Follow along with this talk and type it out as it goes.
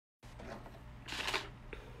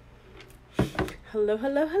Hello,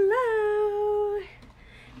 hello, hello.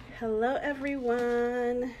 Hello,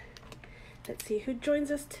 everyone. Let's see who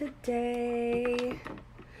joins us today.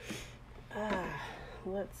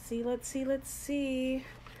 Let's see.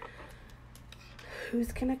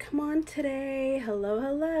 Who's gonna come on today? Hello,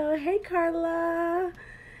 hello. Hey, Carla.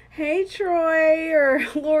 Hey, Troy or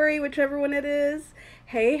Lori, whichever one it is.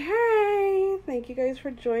 Hey. Thank you guys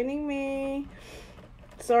for joining me.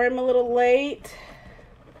 Sorry I'm a little late.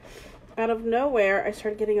 Out of nowhere, I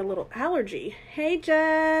started getting a little allergy. Hey,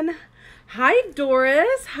 Jen. Hi,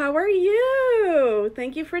 Doris. How are you?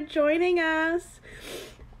 Thank you for joining us.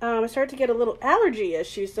 I started to get a little allergy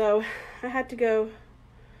issue, so I had to go,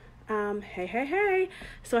 hey.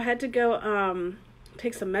 So I had to go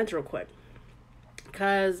take some meds real quick,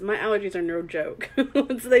 because my allergies are no joke.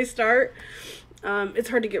 Once they start, it's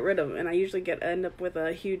hard to get rid of them, and I usually end up with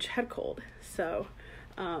a huge head cold. So,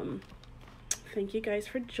 thank you guys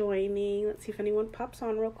for joining. Let's see if anyone pops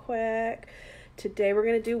on real quick. Today we're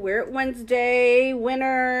going to do Wear It Wednesday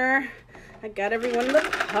winner. I got everyone in the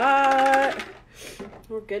pot.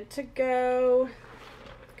 We're good to go.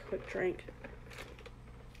 Quick drink.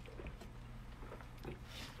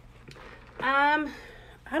 I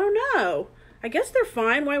don't know. I guess they're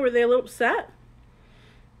fine. Why were they a little upset?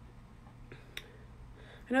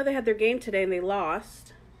 I know they had their game today and they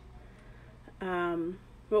lost.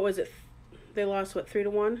 What was it? They lost,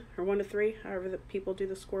 3-1 or 1-3, however the people do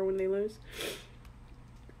the score when they lose.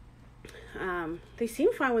 They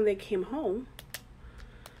seemed fine when they came home.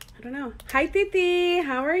 I don't know. Hi, Titi.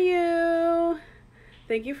 How are you?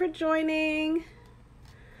 Thank you for joining.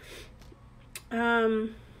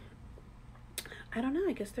 I don't know.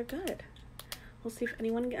 I guess they're good. We'll see if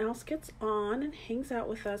anyone else gets on and hangs out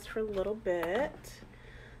with us for a little bit.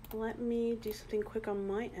 Let me do something quick on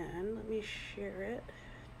my end. Let me share it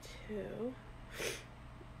too.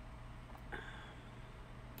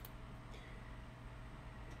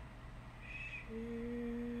 Share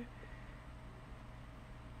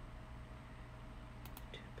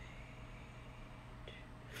to page.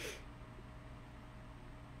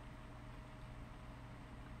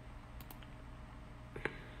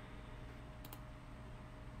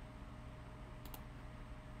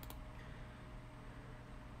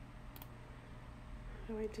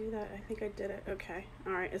 How do I do that? I think I did it. Okay.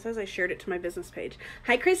 All right. It says I shared it to my business page.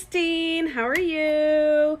 Hi, Christine. How are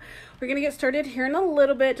you? We're going to get started here in a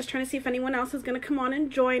little bit. Just trying to see if anyone else is going to come on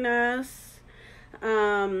and join us.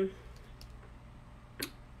 It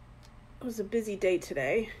was a busy day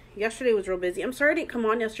today. Yesterday was real busy. I'm sorry I didn't come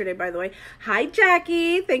on yesterday, by the way. Hi,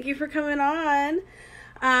 Jackie. Thank you for coming on.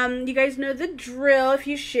 You guys know the drill. If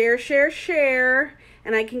you share,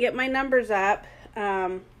 and I can get my numbers up,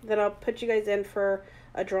 then I'll put you guys in for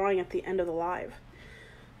a drawing at the end of the live.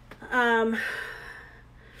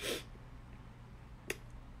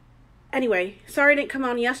 Anyway, sorry I didn't come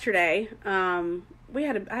on yesterday. I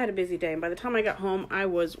had a busy day, and by the time I got home, I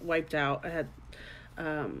was wiped out. I had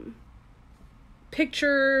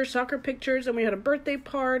soccer pictures, and we had a birthday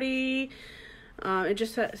party. It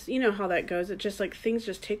just has, you know how that goes. It just like things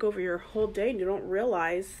just take over your whole day, and you don't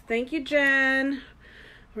realize. Thank you, Jen.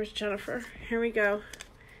 Where's Jennifer? Here we go.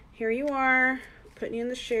 Here you are. Putting you in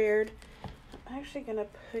the shared. I'm actually gonna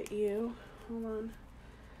put you. Hold on.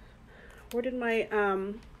 Where did my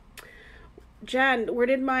Jen? Where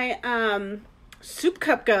did my soup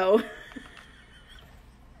cup go?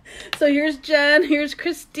 So here's Jen. Here's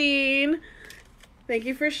Christine. Thank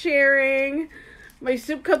you for sharing. My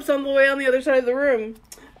soup cup's on the way on the other side of the room.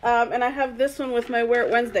 And I have this one with my Wear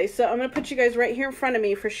It Wednesday. So I'm going to put you guys right here in front of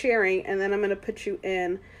me for sharing. And then I'm going to put you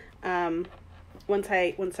in once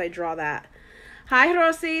I draw that. Hi,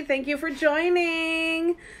 Rossi. Thank you for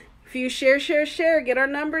joining. If you share, get our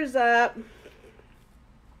numbers up.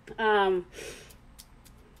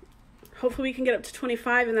 Hopefully we can get up to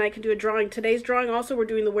 25 and then I can do a drawing. Today's drawing also, we're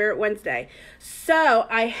doing the Wear It Wednesday. So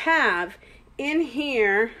I have in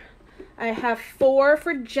here, I have 4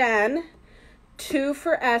 for Jen, 2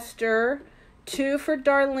 for Esther, 2 for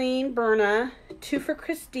Darlene Berna, 2 for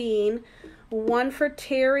Christine, 1 for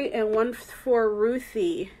Terry, and 1 for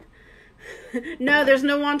Ruthie. No, there's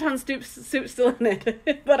no wonton soup still in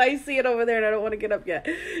it, but I see it over there and I don't want to get up yet.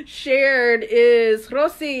 Shared is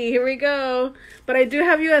Rossi. Here we go. But I do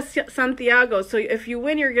have you as Santiago, so if you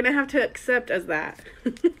win, you're going to have to accept as that.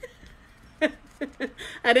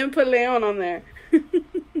 I didn't put Leon on there.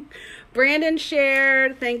 Brandon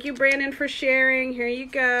shared. Thank you, Brandon, for sharing. Here you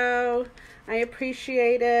go. I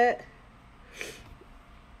appreciate it.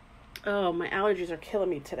 Oh, my allergies are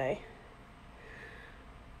killing me today.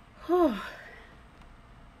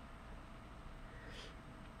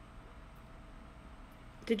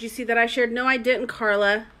 Did you see that I shared? No, I didn't,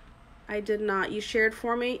 Carla. I did not. You shared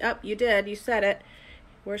for me? Oh, you did. You said it.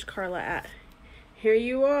 Where's Carla at? Here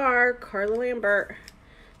you are, Carla Lambert.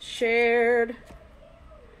 Shared.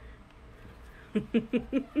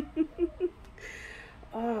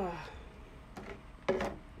 Oh.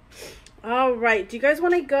 All right. Do you guys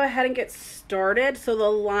want to go ahead and get started? So the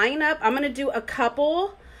lineup, I'm going to do a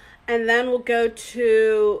couple, and then we'll go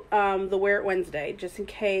to the Wear It Wednesday, just in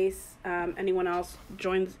case anyone else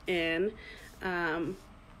joins in.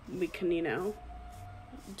 We can, you know,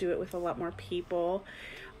 do it with a lot more people.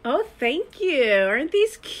 Oh, thank you. Aren't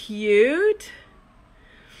these cute?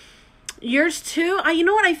 Yours too? You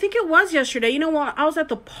know what? I think it was yesterday. You know what? I was at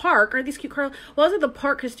the park. Aren't these cute, Carla? Well, I was at the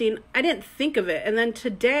park, Christine. I didn't think of it. And then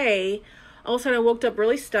today, all of a sudden, I woke up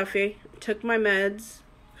really stuffy, took my meds,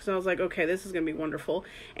 because I was like, okay, this is going to be wonderful.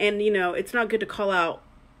 And, you know, it's not good to call out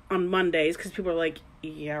on Mondays, because people are like,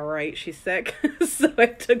 yeah, right, she's sick. So I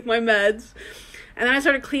took my meds. And then I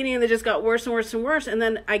started cleaning, and they just got worse and worse and worse. And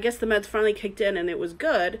then I guess the meds finally kicked in, and it was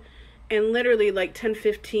good. And literally, like 10,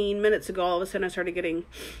 15 minutes ago, all of a sudden, I started getting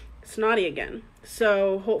snotty again.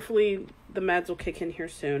 So hopefully the meds will kick in here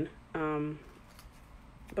soon.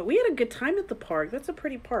 But we had a good time at the park. That's a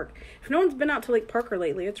pretty park. If no one's been out to Lake Parker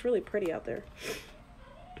lately, it's really pretty out there.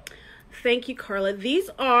 Thank you, Carla. These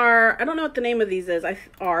are, I don't know what the name of these is.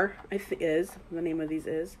 The name of these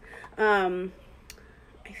is. I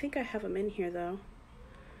think I have them in here though.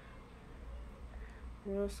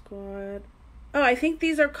 Royal Squad. Oh, I think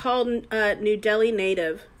these are called New Delhi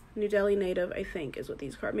Native. New Delhi Native, I think, is what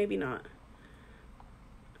these are. Maybe not.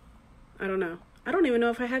 I don't know. I don't even know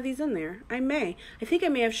if I have these in there. I may. I think I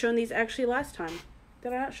may have shown these actually last time.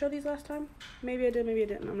 Did I not show these last time? Maybe I did, maybe I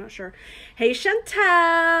didn't. I'm not sure. Hey,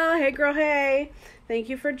 Chantel. Hey, girl, hey. Thank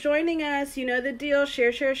you for joining us. You know the deal.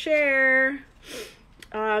 Share, share, share.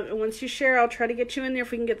 Once you share, I'll try to get you in there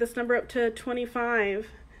if we can get this number up to 25.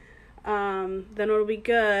 Then it'll be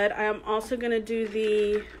good. I'm also going to do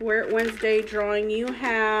the Wear It Wednesday drawing. You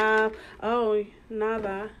have, oh,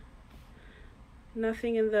 nada.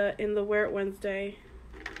 Nothing in the Wear It Wednesday.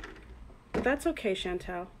 But that's okay,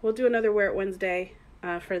 Chantel. We'll do another Wear It Wednesday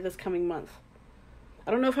for this coming month.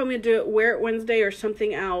 I don't know if I'm going to do it Wear It Wednesday or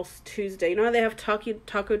something else Tuesday. You know how they have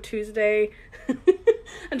Taco Tuesday?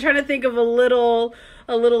 I'm trying to think of a little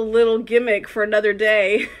gimmick for another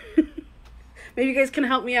day. Maybe you guys can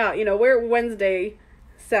help me out. You know, Wear It Wednesday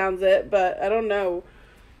sounds it, but I don't know.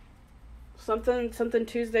 Something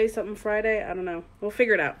Tuesday, something Friday. I don't know. We'll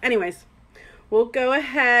figure it out. Anyways, we'll go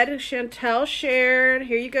ahead. Chantel shared.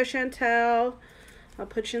 Here you go, Chantel. I'll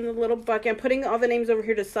put you in the little bucket. I'm putting all the names over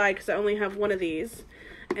here to the side because I only have one of these.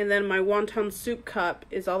 And then my wonton soup cup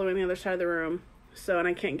is all the way on the other side of the room. So, and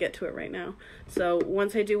I can't get to it right now. So,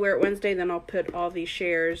 once I do Wear It Wednesday, then I'll put all these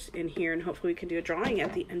shares in here, and hopefully we can do a drawing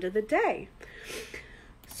at the end of the day.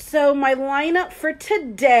 So, my lineup for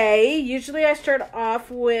today, usually I start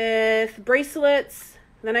off with bracelets,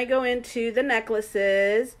 then I go into the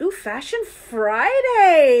necklaces. Ooh, Fashion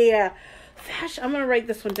Friday! I'm going to write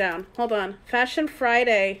this one down. Hold on. Fashion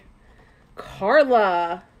Friday.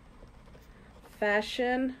 Carla.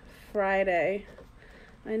 Fashion Friday.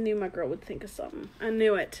 I knew my girl would think of something. I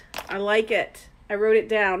knew it. I like it. I wrote it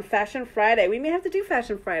down. Fashion Friday. We may have to do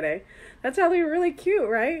Fashion Friday. That's probably really cute,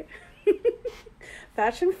 right?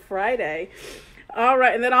 Fashion Friday. All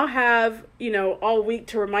right. And then I'll have, you know, all week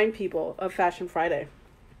to remind people of Fashion Friday.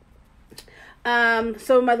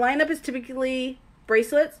 So my lineup is typically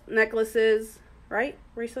bracelets, necklaces, right?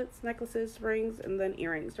 Bracelets, necklaces, rings, and then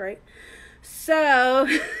earrings, right? So...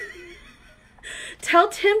 Tell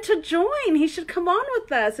Tim to join. He should come on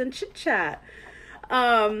with us and chit chat.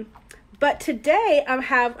 But today I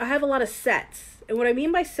have a lot of sets. And what I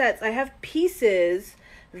mean by sets, I have pieces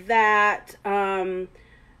that I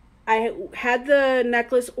had the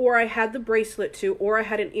necklace or I had the bracelet to or I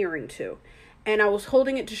had an earring to. And I was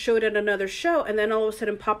holding it to show it at another show. And then all of a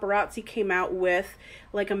sudden Paparazzi came out with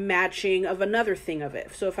like a matching of another thing of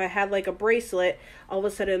it. So if I had like a bracelet, all of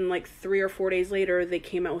a sudden like 3 or 4 days later, they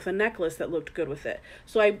came out with a necklace that looked good with it.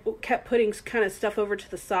 So I kept putting kind of stuff over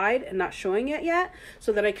to the side and not showing it yet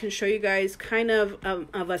so that I can show you guys kind of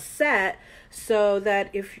a set so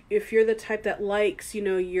that if you're the type that likes, you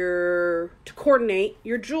know, to coordinate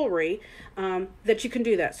your jewelry, that you can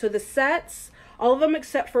do that. So the sets... all of them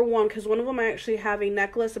except for one, because one of them I actually have a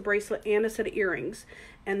necklace, a bracelet, and a set of earrings.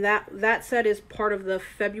 And that set is part of the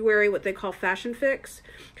February, what they call Fashion Fix.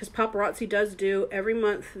 Because Paparazzi does do, every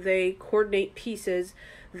month, they coordinate pieces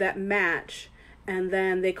that match. And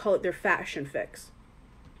then they call it their Fashion Fix.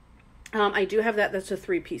 I do have that. That's a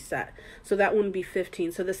 3-piece set. So that one would be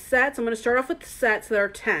 15. So the sets, I'm going to start off with the sets that are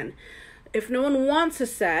 10. If no one wants a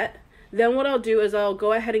set, then what I'll do is I'll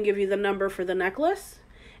go ahead and give you the number for the necklace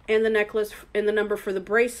and the number for the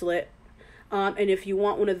bracelet. And if you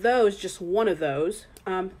want one of those, just one of those,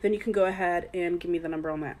 then you can go ahead and give me the number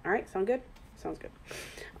on that. All right, sound good? Sounds good.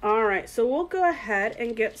 All right, so we'll go ahead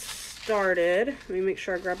and get started. Let me make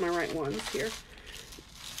sure I grab my right ones here.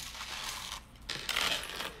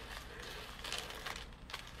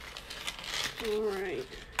 All right.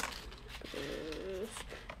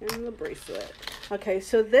 And the bracelet. Okay,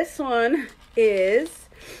 so this one is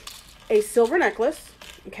a silver necklace.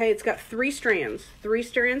 Okay, it's got 3 strands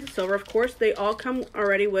of silver. Of course, they all come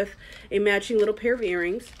already with a matching little pair of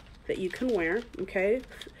earrings that you can wear. Okay,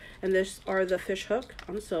 and this are the fish hook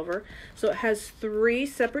on silver. So it has 3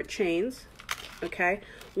 separate chains. Okay,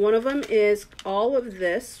 one of them is all of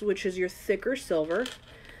this, which is your thicker silver.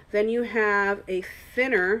 Then you have a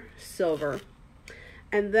thinner silver.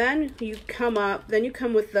 And then you come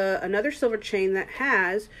with another silver chain that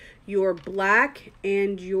has your black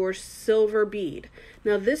and your silver bead.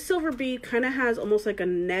 Now this silver bead kind of has almost like a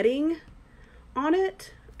netting on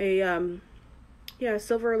it.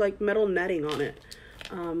 Silver like metal netting on it.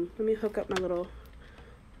 Let me hook up my little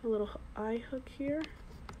eye hook here.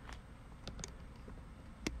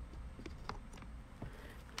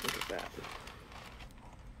 Look at that.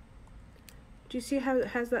 Do you see how it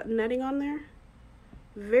has that netting on there?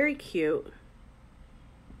 Very cute.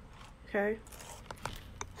 Okay.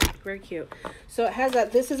 Very cute. So it has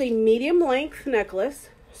that. This is a medium length necklace.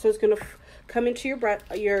 So it's going to come into your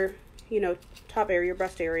top area, your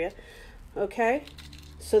breast area. Okay.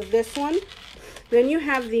 So this one. Then you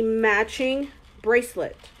have the matching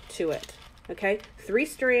bracelet to it. Okay. 3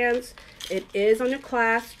 strands. It is on your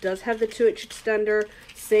clasp. Does have the 2-inch extender.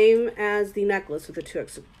 Same as the necklace with the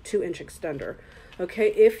 2-inch extender. Okay,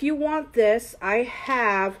 if you want this, I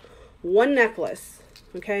have 1 necklace.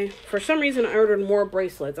 Okay, for some reason I ordered more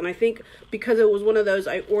bracelets, and I think because it was one of those,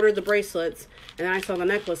 I ordered the bracelets and then I saw the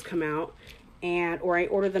necklace come out, or I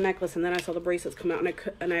ordered the necklace and then I saw the bracelets come out,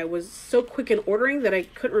 and I was so quick in ordering that I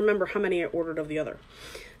couldn't remember how many I ordered of the other.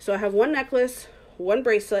 So I have 1 necklace, 1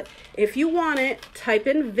 bracelet. If you want it, type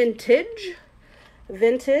in vintage,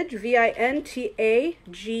 V-I-N-T-A-G-E.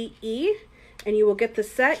 And you will get the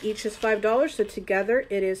set. Each is $5, so together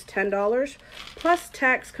it is $10. Plus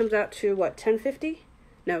tax comes out to what, $10.50?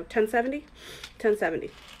 No, $10.70?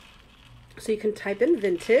 $10.70. So you can type in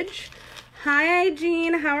vintage. Hi,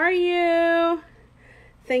 Jean. How are you?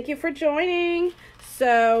 Thank you for joining.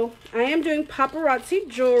 So I am doing paparazzi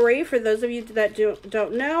jewelry. For those of you that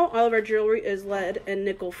don't know, all of our jewelry is lead and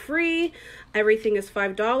nickel free. Everything is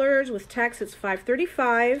 $5. With tax, it's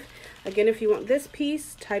 $5.35. Again, if you want this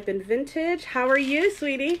piece, type in vintage. How are you,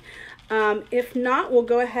 sweetie? If not, we'll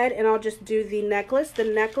go ahead and I'll just do the necklace. The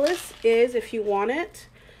necklace is, if you want it,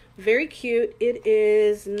 very cute. It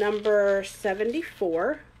is number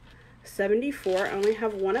 74. 74. I only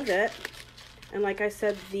have 1 of it. And like I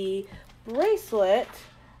said, the bracelet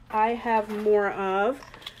I have more of.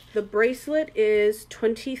 The bracelet is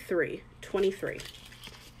 23.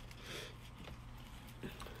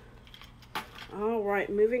 All right,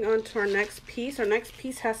 moving on to our next piece. Our next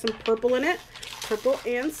piece has some purple in it. Purple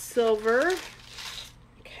and silver.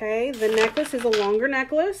 Okay, the necklace is a longer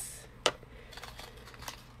necklace.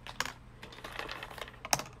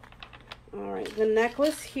 All right, the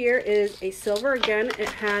necklace here is a silver. Again, it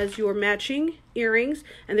has your matching earrings,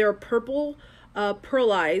 and they're a purple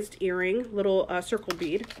pearlized earring, little circle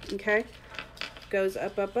bead. Okay, goes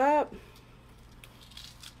up, up, up.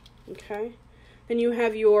 Okay. Then you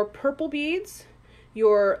have your purple beads,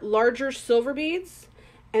 your larger silver beads,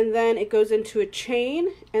 and then it goes into a chain,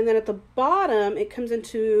 and then at the bottom it comes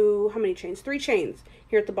into, how many chains? 3 chains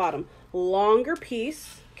here at the bottom. Longer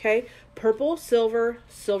piece, okay, purple, silver,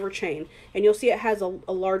 silver chain. And you'll see it has a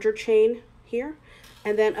larger chain here,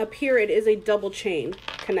 and then up here it is a double chain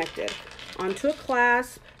connected onto a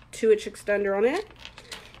clasp, 2-inch extender on it,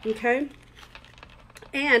 okay,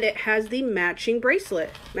 and it has the matching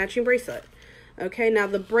bracelet. Okay, now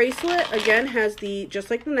the bracelet, again, has the, just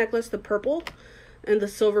like the necklace, the purple and the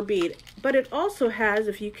silver bead. But it also has,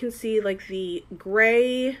 if you can see, like the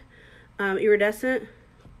gray iridescent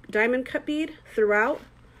diamond cut bead throughout.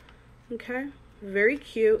 Okay, very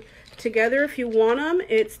cute. Together, if you want them,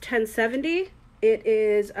 it's $10.70. It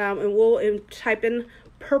is, and we'll type in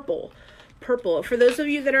purple. Purple. For those of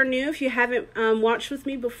you that are new, if you haven't watched with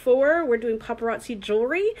me before, we're doing paparazzi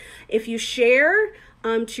jewelry. If you share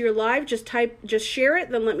to your live, just share it,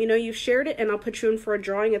 then let me know you've shared it, and I'll put you in for a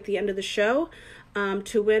drawing at the end of the show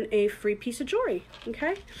to win a free piece of jewelry.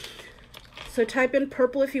 Okay, so type in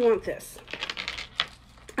purple if you want this.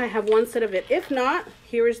 I have one set of it. If not,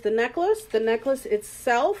 here is the necklace. The necklace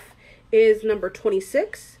itself is number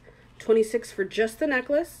 26. 26 for just the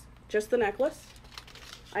necklace. Just the necklace.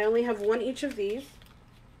 I only have one each of these.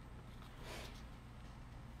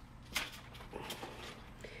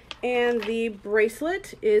 And the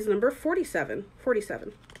bracelet is number 47.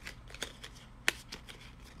 47.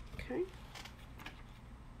 Okay.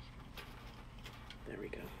 There we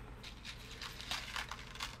go.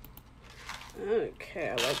 Okay,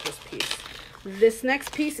 I like this piece. This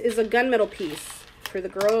next piece is a gunmetal piece for the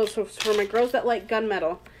girls, for my girls that like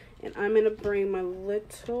gunmetal. And I'm going to bring my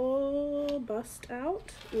little bust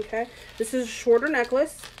out. Okay. This is a shorter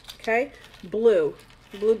necklace. Okay. Blue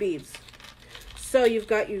beads. So you've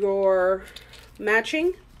got your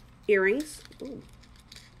matching earrings. Ooh,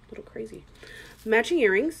 a little crazy. Matching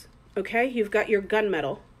earrings. Okay. You've got your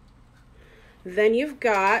gunmetal. Then you've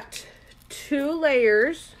got 2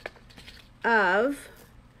 layers of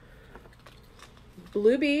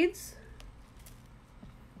blue beads.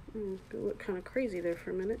 It looked kind of crazy there for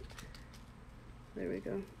a minute. There we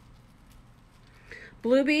go.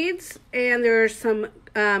 Blue beads, and there's some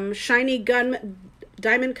shiny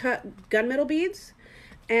diamond cut gunmetal beads,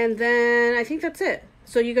 and then I think that's it.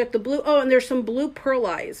 So you got the blue. Oh, and there's some blue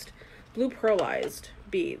pearlized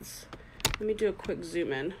beads. Let me do a quick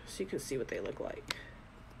zoom in so you can see what they look like.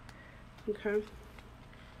 Okay.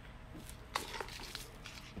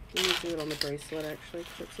 Let me do it on the bracelet actually,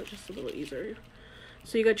 because it's just a little easier.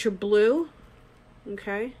 So you got your blue,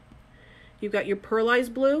 okay? You've got your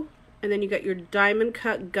pearlized blue, and then you got your diamond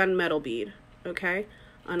cut gunmetal bead, okay?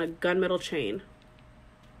 On a gunmetal chain.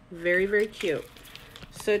 Very, very cute.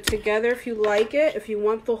 So together, if you like it, if you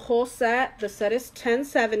want the whole set, the set is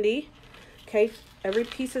 $10.70, okay? Every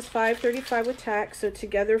piece is $5.35 with tax. So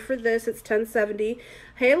together for this, it's $10.70.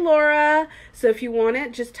 Hey, Laura. So if you want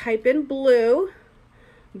it, just type in blue,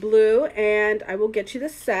 and I will get you the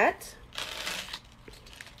set.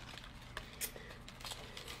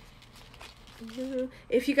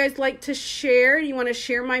 If you guys like to share, you want to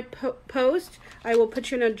share my post, I will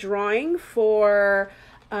put you in a drawing for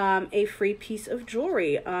a free piece of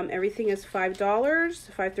jewelry. Everything is $5,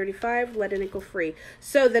 $5.35, lead and nickel free.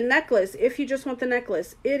 So the necklace, if you just want the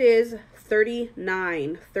necklace, it is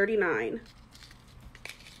 $39.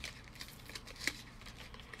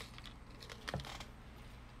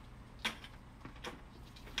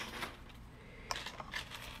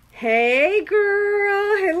 Hey,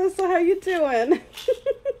 girl. Hey, Lisa, how you doing?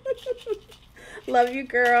 Love you,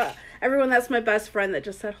 girl. Everyone, that's my best friend that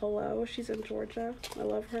just said hello. She's in Georgia. I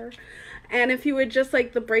love her. And if you would just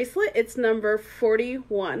like the bracelet, it's number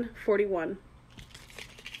 41. 41.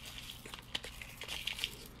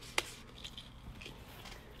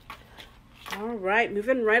 All right,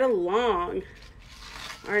 moving right along.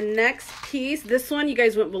 Our next piece, this one, you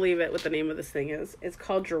guys wouldn't believe it, what the name of this thing is. It's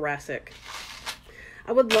called Jurassic.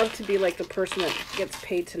 I would love to be like the person that gets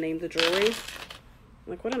paid to name the jewelry.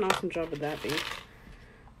 Like, what an awesome job would that be?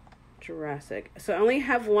 Jurassic. So I only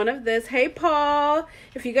have one of this. Hey, Paul.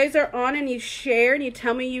 If you guys are on and you share and you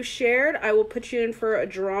tell me you shared, I will put you in for a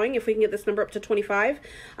drawing. If we can get this number up to 25,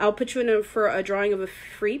 I'll put you in for a drawing of a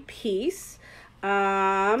free piece.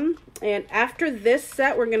 And after this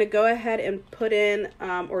set, we're going to go ahead and put in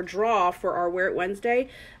or draw for our Wear It Wednesday.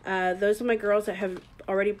 Those are my girls that have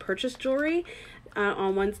already purchased jewelry.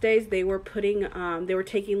 On Wednesdays, they were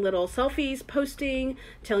taking little selfies, posting,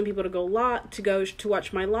 telling people to go to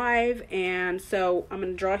watch my live. And so I'm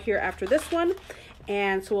going to draw here after this one.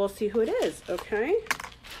 And so we'll see who it is. Okay.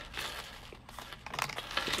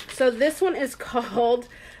 So this one is called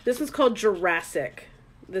Jurassic.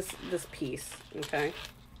 This piece. Okay.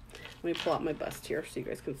 Let me pull out my bust here so you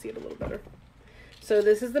guys can see it a little better. So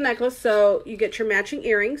this is the necklace. So you get your matching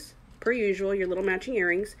earrings. Per usual, your little matching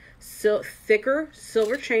earrings, thicker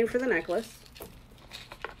silver chain for the necklace.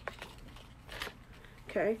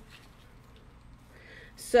 Okay.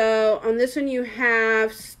 So on this one you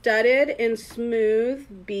have studded and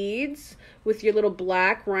smooth beads with your little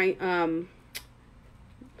black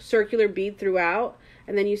circular bead throughout,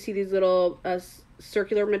 and then you see these little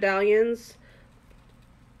circular medallions.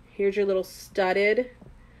 Here's your little studded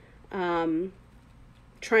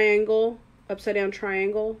triangle, upside down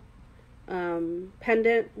triangle.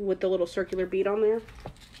 Pendant with the little circular bead on there.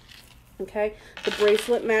 Okay, the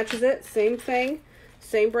bracelet matches it, same thing,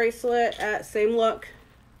 same bracelet, same look.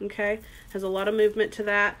 Okay, has a lot of movement to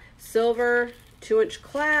that. Silver, 2-inch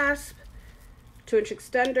clasp, 2-inch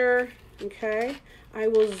extender. Okay, I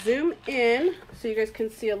will zoom in so you guys can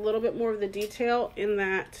see a little bit more of the detail in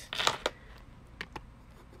that,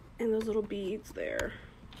 in those little beads there.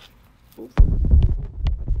 Oops.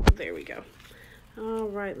 There we go. All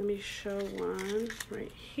right, let me show one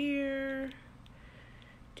right here.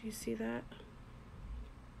 Do you see that?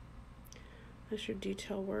 That's your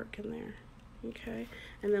detail work in there. Okay,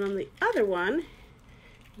 and then on the other one,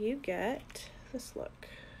 you get this look.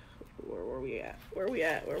 Where were we at? Where are we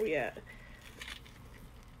at? Where are we at?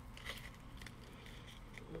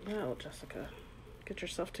 Well, Jessica, get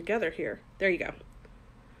yourself together here. There you go.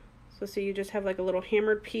 So see, you just have like a little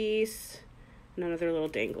hammered piece and another little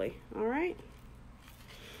dangly. All right.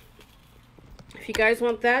 If you guys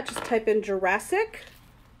want that, just type in Jurassic.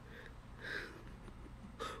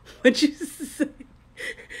 What'd you say?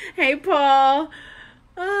 Hey, Paul.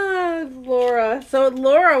 Ah, Laura. So,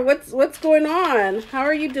 Laura, what's going on? How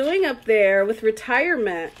are you doing up there with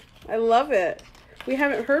retirement? I love it. We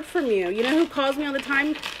haven't heard from you. You know who calls me all the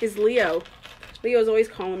time is Leo. Leo's always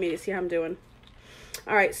calling me to see how I'm doing.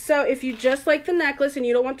 All right, so if you just like the necklace and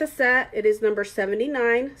you don't want the set, it is number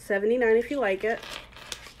 79. 79 if you like it.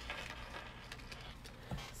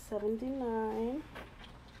 79.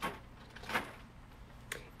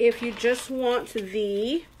 If you just want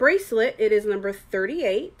the bracelet, it is number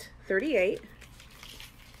 38. 38.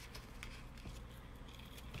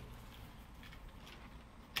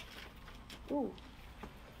 Ooh,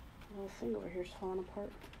 little thing over here is falling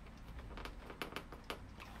apart.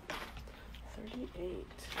 38.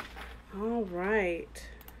 All right.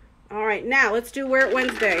 All right, now let's do Wear It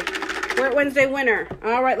Wednesday. Wear It Wednesday winner.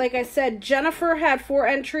 All right, like I said, Jennifer had 4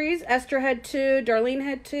 entries. Esther had 2. Darlene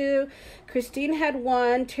had 2. Christine had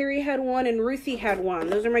 1. Terry had 1. And Ruthie had 1.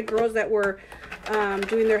 Those are my girls that were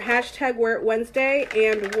doing their hashtag Wear It Wednesday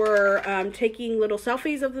and were taking little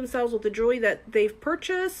selfies of themselves with the jewelry that they've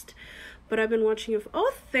purchased. But I've been watching you.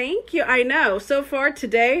 Oh, thank you. I know. So far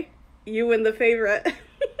today, you win the favorite.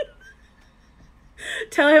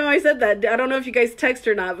 Tell him I said that. I don't know if you guys text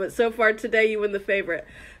or not, but so far today you win the favorite.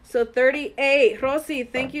 So 38. Rosie,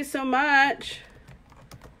 thank you so much.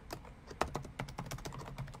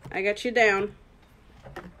 I got you down.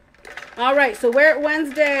 All right, so Wear It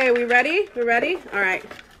Wednesday. We ready? We ready? All right.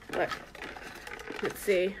 Look. Let's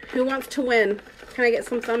see. Who wants to win? Can I get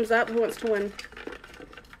some thumbs up? Who wants to win?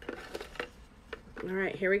 All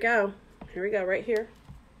right, here we go. Here we go, right here.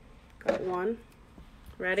 Got 1.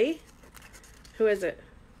 Ready? Who is it?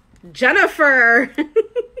 Jennifer.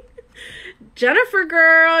 Jennifer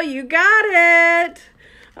girl, you got it.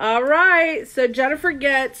 All right. So Jennifer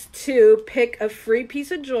gets to pick a free piece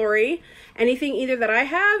of jewelry. Anything either that I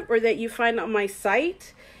have or that you find on my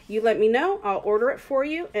site. You let me know. I'll order it for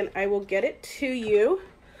you and I will get it to you.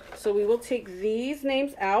 So we will take these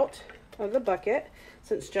names out of the bucket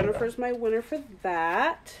since Jennifer's my winner for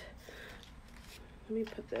that. Let me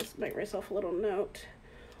put this, make myself a little note.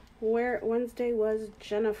 Wear It Wednesday was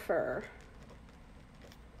Jennifer.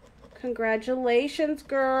 Congratulations,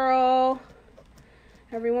 girl.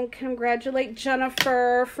 Everyone congratulate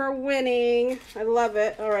Jennifer for winning. I love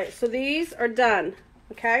it. All right, so these are done,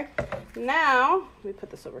 okay? Now, let me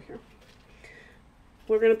put this over here.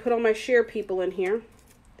 We're going to put all my share people in here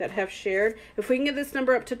that have shared. If we can get this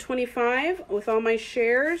number up to 25 with all my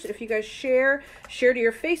shares, if you guys share to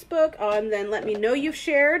your Facebook, and then let me know you've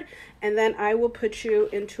shared, and then I will put you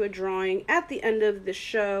into a drawing at the end of the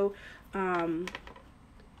show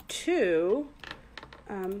to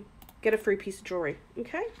get a free piece of jewelry.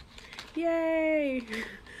 Okay? Yay!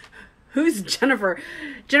 Who's Jennifer?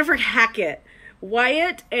 Jennifer Hackett.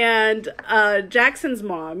 Wyatt and Jackson's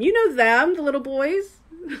mom. You know them, the little boys?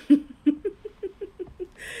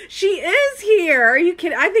 She is here. Are you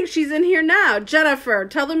kidding? I think she's in here now. Jennifer,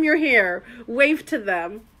 tell them you're here. Wave to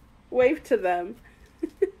them. Wave to them.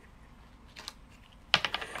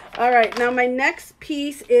 All right, now my next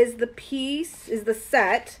piece is the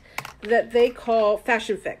set that they call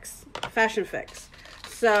Fashion Fix. Fashion Fix.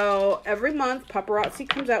 So every month, Paparazzi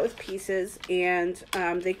comes out with pieces and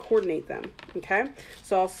they coordinate them, okay?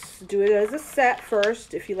 So I'll do it as a set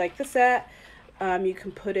first. If you like the set, you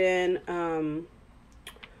can put in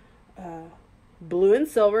blue and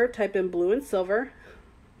silver. Type in blue and silver.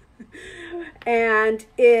 And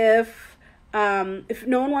if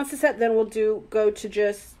no one wants the set, then we'll go to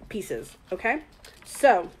just pieces, okay?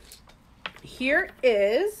 So here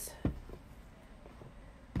is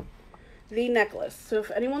the necklace. So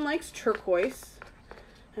if anyone likes turquoise,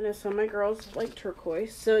 I know some of my girls like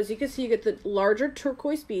turquoise. So as you can see, you get the larger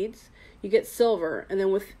turquoise beads, you get silver, and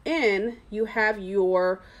then within you have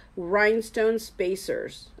your rhinestone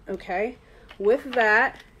spacers, okay? With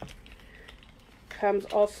that comes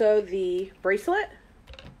also the bracelet,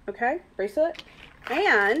 okay? Bracelet.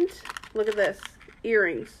 And look at this,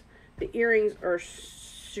 earrings. The earrings are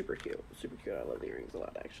super cute, super cute. I love the earrings a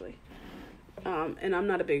lot, actually. And I'm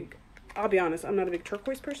not a big I'll be honest, I'm not a big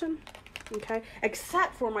turquoise person. Okay,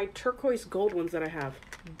 except for my turquoise gold ones that I have.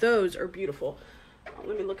 Those are beautiful.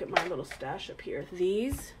 Let me look at my little stash up here.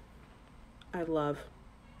 These, I love.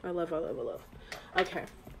 I love, I love, I love. Okay,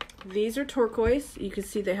 these are turquoise. You can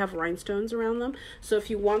see they have rhinestones around them. So if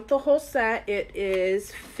you want the whole set, it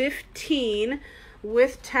is $15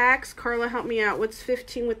 with tax. Carla, help me out. What's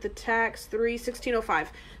 15 with the tax? $16.05.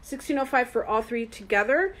 $16.05 for all three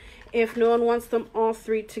together. If no one wants them all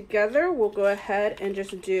three together, we'll go ahead and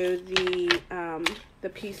just do the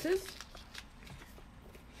pieces.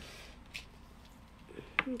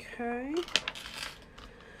 Okay.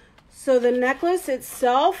 So the necklace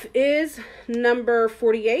itself is number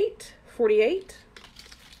 48. 48.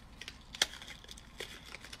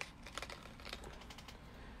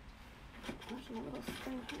 There's my little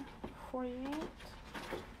thing here. 48.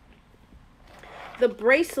 The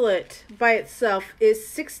bracelet by itself is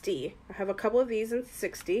 60. I have a couple of these in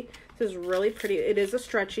 60. This is really pretty. It is a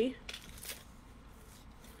stretchy.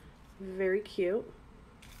 Very cute.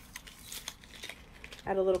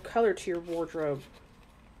 Add a little color to your wardrobe.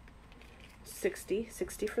 60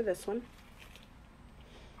 for this one.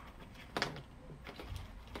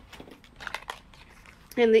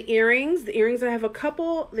 And the earrings I have a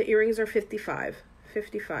couple. The earrings are 55.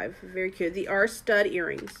 Very cute. They are stud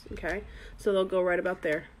earrings, okay? So they'll go right about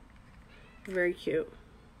there. Very cute.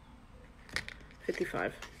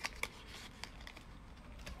 55.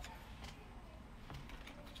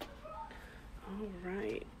 All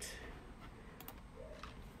right.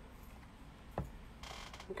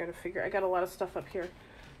 I got a lot of stuff up here.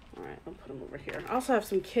 All right, I'll put them over here. I also have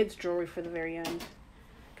some kids jewelry for the very end.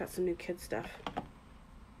 Got some new kids stuff.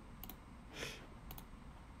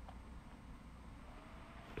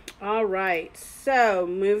 All right, so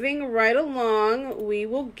moving right along, we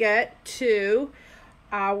will get to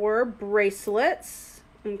our bracelets,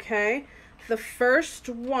 okay? The first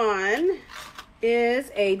one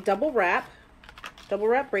is a double wrap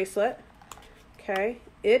bracelet, okay?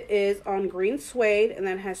 It is on green suede and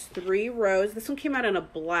then has 3 rows. This one came out in a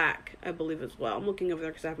black, I believe, as well. I'm looking over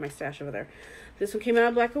there because I have my stash over there. This one came out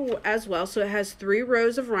in black as well, so it has 3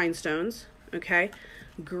 rows of rhinestones, okay?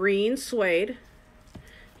 Green suede.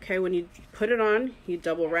 Okay, when you put it on, you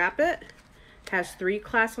double wrap it. It has 3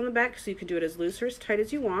 clasps on the back, so you can do it as loose or as tight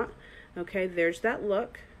as you want. Okay, there's that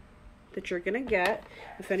look that you're going to get.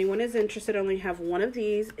 If anyone is interested, I only have one of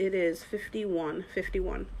these. It is $51.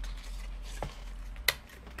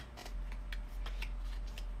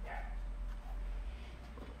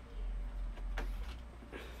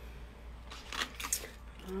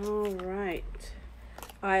 All right.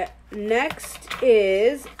 Next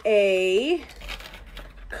is a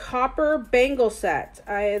copper bangle set.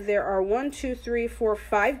 There are 1, 2, 3, 4,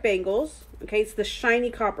 5 bangles. Okay, it's the shiny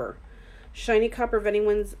copper. Shiny copper, if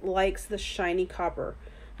anyone likes the shiny copper.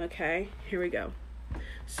 Okay, here we go.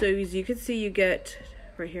 So as you can see, you get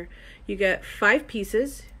right here, you get 5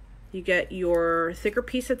 pieces. You get your thicker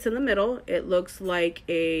piece that's in the middle. It looks like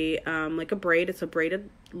a braid. It's a braided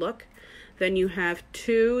look. Then you have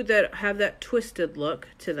 2 that have that twisted look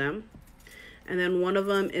to them. And then one of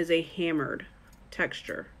them is a hammered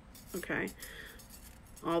texture. Okay.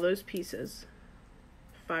 All those pieces.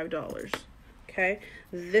 $5. Okay.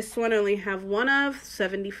 This one I only have one of.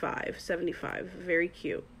 75. Very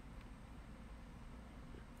cute.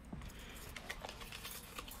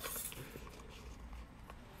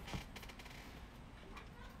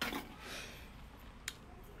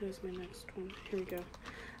 Here's my next one. Here we go.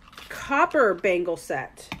 Copper bangle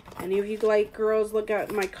set. Any of you like girls look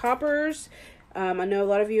at my coppers? I know a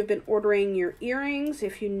lot of you have been ordering your earrings.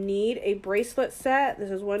 If you need a bracelet set, this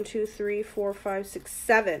is 1, 2, 3, 4, 5, 6,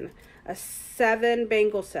 7. A 7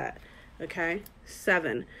 bangle set. Okay,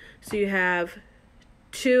 7. So you have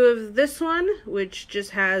 2 of this one, which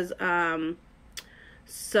just has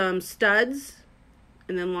some studs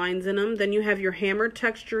and then lines in them. Then you have your hammered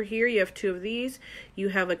texture here. You have 2 of these. You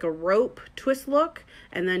have like a rope twist look,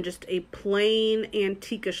 and then just a plain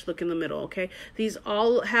antique-ish look in the middle, okay? These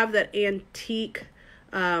all have that antique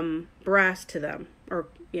brass to them. Or,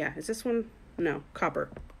 yeah, is this one? No, copper.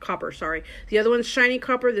 Copper, sorry. The other one's shiny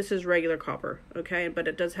copper. This is regular copper, okay? But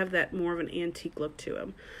it does have that more of an antique look to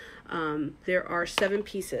them. There are 7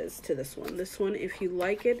 pieces to this one. This one, if you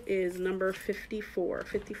like it, is number 54.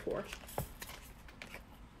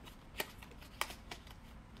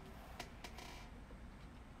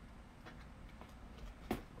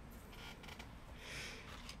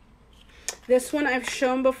 This one I've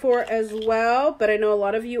shown before as well, but I know a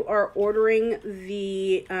lot of you are ordering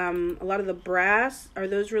the, a lot of the brass. Are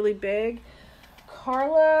those really big?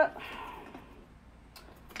 Carla,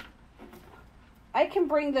 I can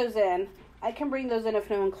bring those in. I can bring those in if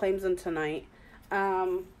no one claims them tonight. I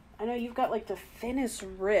know you've got like the thinnest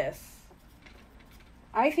wrists.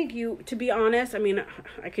 I think you, to be honest, I mean,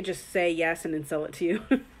 I could just say yes and then sell it to you.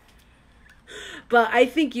 But I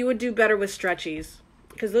think you would do better with stretchies.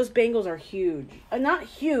 Because those bangles are huge. Not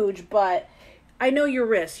huge, but I know your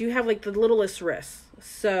wrists. You have like the littlest wrists.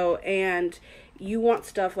 So, and you want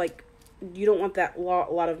stuff like, you don't want that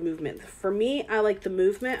lot of movement. For me, I like the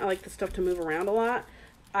movement. I like the stuff to move around a lot.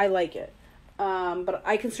 I like it. But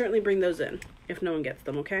I can certainly bring those in if no one gets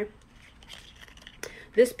them, okay?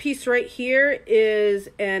 This piece right here is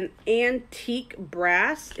an antique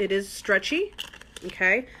brass. It is stretchy,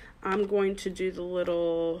 okay? I'm going to do the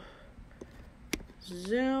little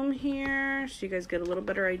zoom here so you guys get a little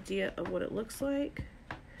better idea of what it looks like.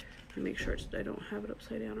 Make sure I don't have it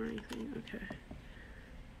upside down or anything. Okay.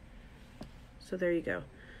 So there you go.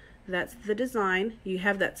 That's the design. You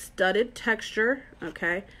have that studded texture,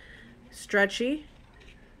 okay? Stretchy.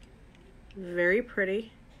 Very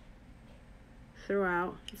pretty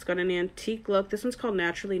throughout. It's got an antique look. This one's called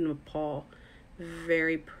Naturally Nepal.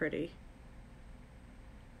 Very pretty.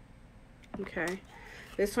 Okay.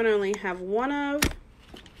 This one I only have one of.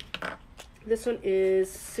 This one is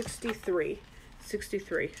 63.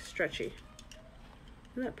 63. Stretchy.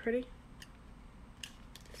 Isn't that pretty?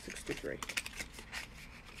 63.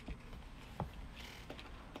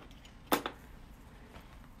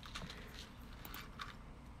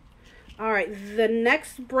 All right, the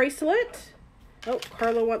next bracelet. Oh,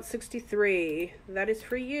 Carla wants 63. That is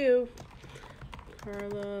for you,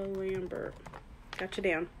 Carla Lambert. Got you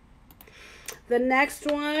down. The next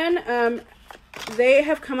one, they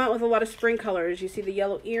have come out with a lot of spring colors. You see the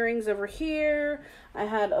yellow earrings over here. I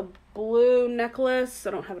had a blue necklace.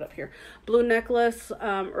 I don't have it up here. Blue necklace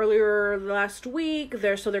earlier last week.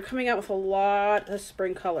 So they're coming out with a lot of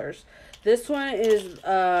spring colors. This one is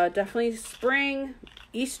definitely spring,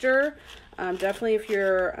 Easter. Definitely if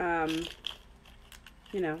you're,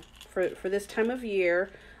 you know, for this time of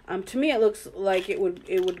year. To me, it looks like it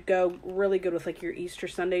would go really good with like your Easter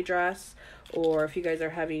Sunday dress, or if you guys are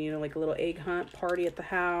having, you know, like a little egg hunt party at the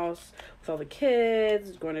house with all the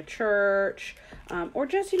kids, going to church, or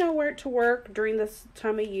just, you know, wear it to work during this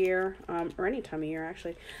time of year, or any time of year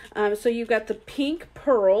actually. So you've got the pink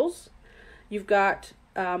pearls, you've got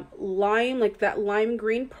lime, like that lime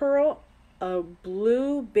green pearl, a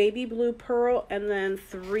blue, baby blue pearl, and then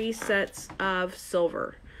 3 sets of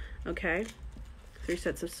silver. Okay. 3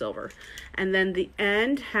 sets of silver. And then the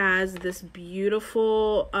end has this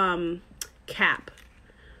beautiful cap,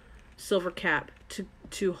 silver cap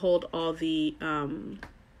to hold all the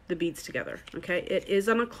beads together. Okay, it is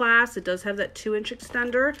on a clasp. It does have that 2-inch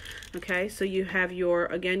extender. Okay, so you have your,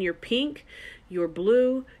 again, your pink, your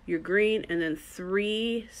blue, your green, and then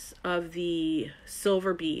 3 of the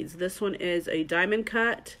silver beads. This one is a diamond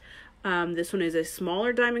cut. This one is a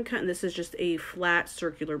smaller diamond cut, and this is just a flat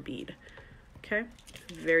circular bead. Okay,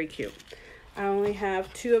 very cute. I only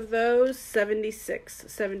have 2 of those, 76.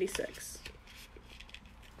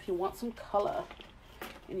 If you want some color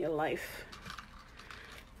in your life.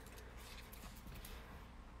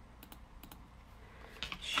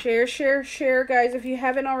 Share, guys. If you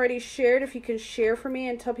haven't already shared, if you can share for me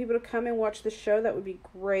and tell people to come and watch the show, that would be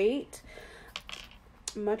great.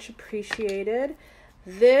 Much appreciated.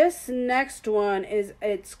 This next one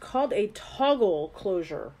it's called a toggle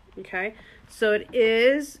closure. Okay, so it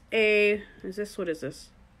is what is this?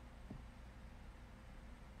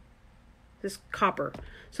 This copper.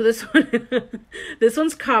 So this one, this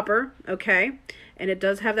one's copper, okay? And it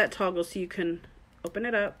does have that toggle, so you can open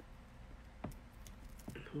it up.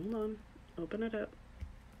 Hold on, open it up.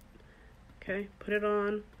 Okay, put it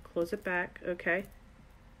on, close it back, okay?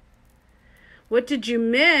 What did you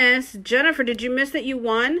miss? Jennifer, did you miss that you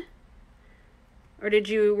won? Or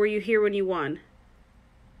were you here when you won?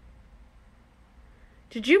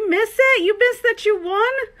 Did you miss it? You missed that you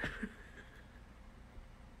won?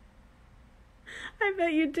 I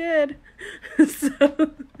bet you did.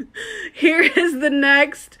 So here is the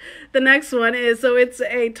next one is, so it's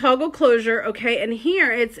a toggle closure, okay? And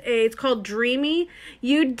here it's called Dreamy.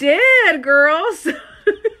 You did, girls.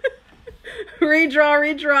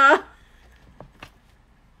 Redraw.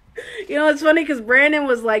 You know, it's funny because Brandon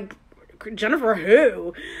was like, Jennifer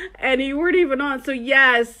who? And you weren't even on. So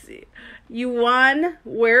yes, you won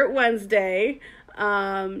Wear It Wednesday.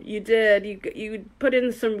 You did. You put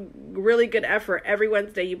in some really good effort. Every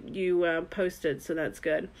Wednesday you posted, so that's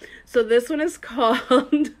good. So this one is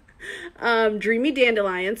called Dreamy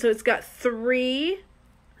Dandelion. So it's got 3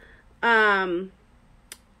 little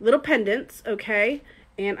pendants, okay?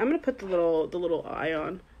 And I'm gonna put the little eye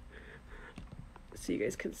on. so you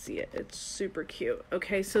guys can see it. It's super cute.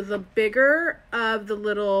 Okay, so the bigger of the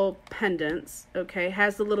little pendants, okay,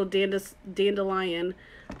 has the little dandelion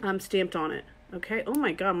stamped on it. Okay. Oh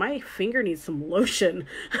my god, my finger needs some lotion.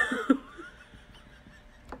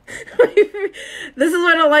 This is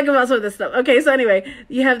what I don't like about some of this stuff. Okay, so anyway,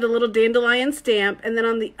 you have the little dandelion stamp, and then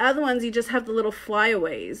on the other ones, you just have the little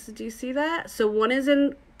flyaways. Do you see that? So one is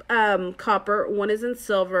in copper, one is in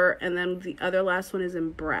silver, and then the other last one is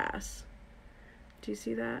in brass. Do you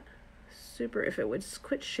see that? Super, if it would just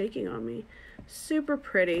quit shaking on me. Super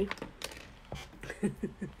pretty.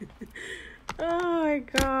 Oh my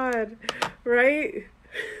god. Right?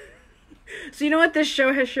 So you know what this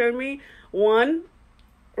show has shown me? One,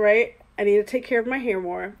 right, I need to take care of my hair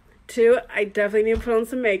more. Two, I definitely need to put on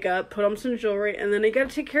some makeup, put on some jewelry, and then I gotta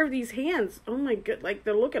take care of these hands. Oh my god, like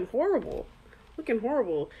they're looking horrible. Looking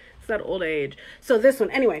horrible. It's that old age. So this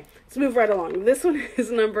one, anyway, let's move right along. This one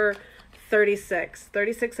is number 36.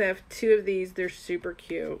 36, I have two of these. They're super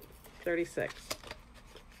cute. 36.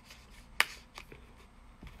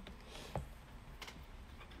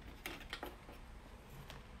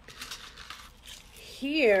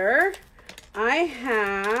 Here, I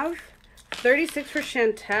have 36 for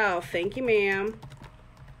Chantel. Thank you, ma'am.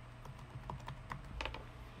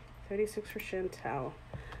 36 for Chantel.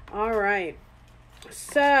 All right.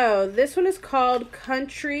 So, this one is called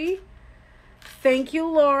Country. Thank you,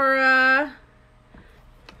 Laura.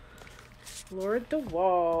 Laura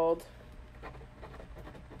DeWald.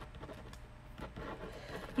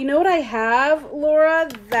 You know what I have, Laura,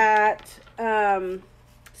 that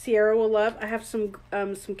Sierra will love? I have some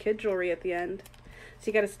kid jewelry at the end. So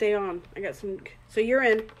you got to stay on. I got some. So you're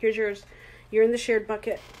in. Here's yours. You're in the shared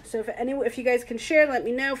bucket. So if you guys can share, let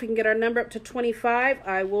me know. If we can get our number up to 25,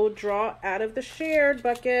 I will draw out of the shared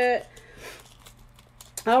bucket.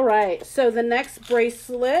 All right. So the next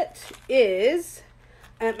bracelet is,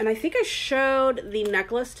 and I think I showed the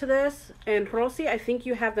necklace to this. And Rosie, I think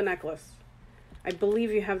you have the necklace. I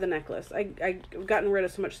believe you have the necklace. I've gotten rid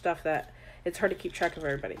of so much stuff that it's hard to keep track of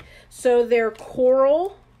everybody. So they're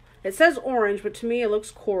coral. It says orange, but to me it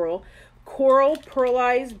looks coral. Coral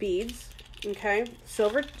pearlized beads. Okay.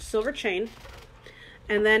 Silver chain.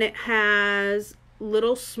 And then it has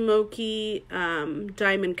little smoky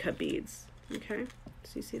diamond cut beads. Okay.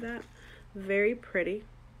 So you see that? Very pretty.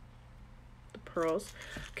 The pearls.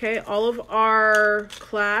 Okay. All of our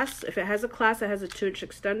clasp. If it has a clasp, it has a 2-inch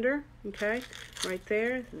extender. Okay. Right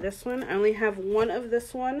there. This one. I only have one of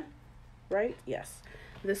this one. Right? Yes.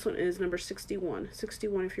 This one is number 61.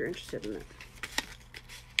 61 if you're interested in it.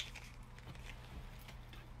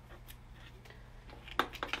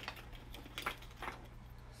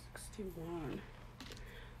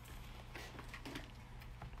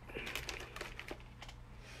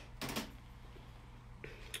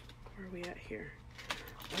 Where are we at here?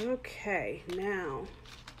 Okay, now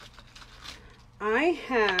I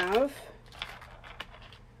have,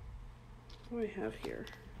 what do I have here?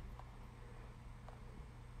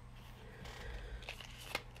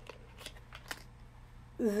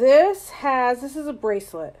 This is a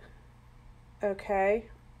bracelet. Okay.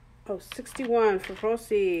 Oh, 61 for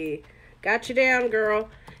Rosie. Got you down, girl.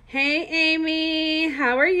 Hey, Amy.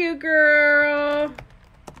 How are you, girl?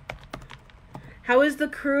 How is the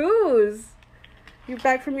cruise? You're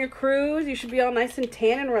back from your cruise? You should be all nice and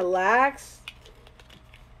tan and relaxed.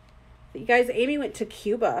 You guys, Amy went to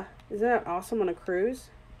Cuba. Isn't that awesome on a cruise?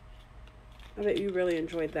 I bet you really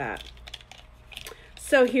enjoyed that.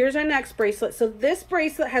 So here's our next bracelet. So this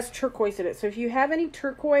bracelet has turquoise in it. So if you have any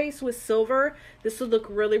turquoise with silver, this would look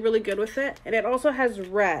really, really good with it. And it also has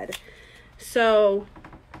red. So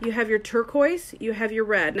you have your turquoise, you have your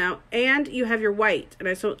red now, and you have your white. And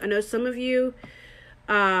I know some of you,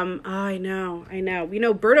 I know. You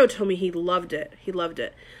know, Berto told me he loved it. He loved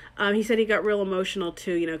it. He said he got real emotional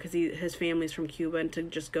too, you know, because his family's from Cuba, and to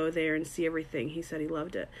just go there and see everything, he said he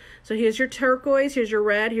loved it. So here's your turquoise, here's your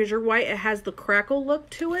red, here's your white. It has the crackle look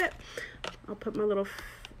to it. I'll put my little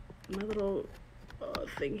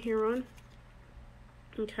thing here on.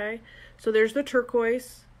 Okay, so there's the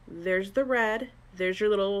turquoise, there's the red, there's your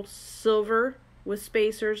little silver with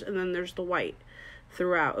spacers, and then there's the white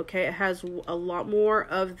throughout. Okay, it has a lot more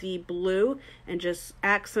of the blue and just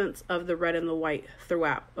accents of the red and the white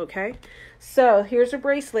throughout. Okay, so here's a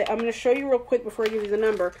bracelet. I'm going to show you real quick before I give you the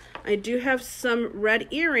number. I do have some red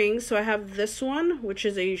earrings. So I have this one, which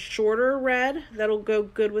is a shorter red. That'll go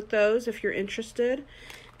good with those if you're interested.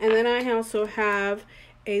 And then I also have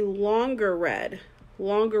a longer red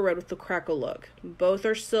with the crackle look. Both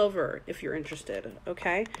are silver if you're interested.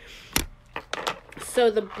 Okay, so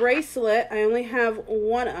the bracelet I only have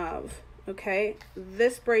one of. Okay,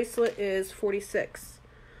 this bracelet is 46.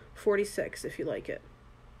 46 if you like it.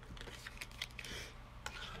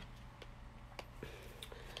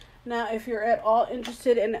 Now, if you're at all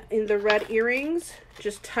interested in the red earrings,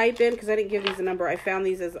 just type in, because I didn't give these a number. I found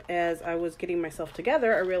these as I was getting myself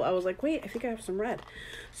together. I was like, wait, I think I have some red.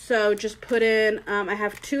 So just put in, I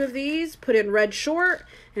have 2 of these, put in red short,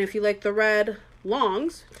 and if you like the red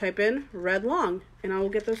longs, type in red long, and I will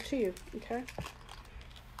get those to you, okay?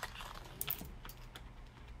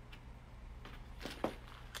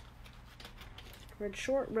 Red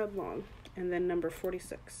short, red long, and then number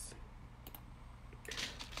 46.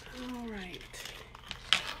 All right.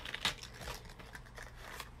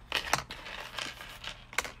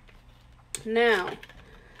 Now,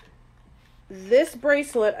 this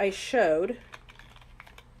bracelet I showed,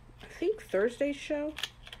 I think Thursday's show.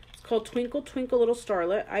 It's called Twinkle Twinkle Little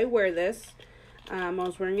Starlet. I wear this. I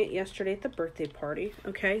was wearing it yesterday at the birthday party.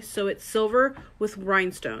 Okay, so it's silver with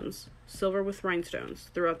rhinestones. Silver with rhinestones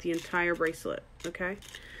throughout the entire bracelet. Okay.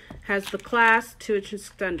 Has the clasp, 2-inch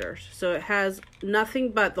extenders. So it has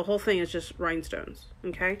nothing but, the whole thing is just rhinestones.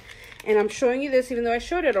 Okay. And I'm showing you this even though I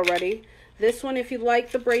showed it already. This one, if you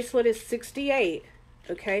like the bracelet, is 68.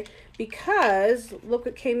 Okay. Because look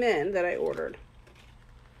what came in that I ordered.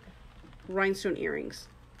 Rhinestone earrings.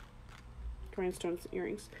 Rhinestone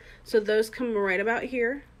earrings. So those come right about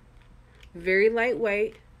here. Very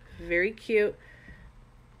lightweight. Very cute.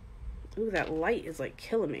 Ooh, that light is like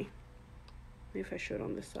killing me. Maybe if I show it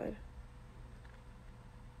on this side.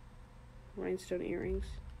 Rhinestone earrings.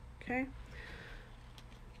 Okay.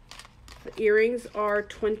 The earrings are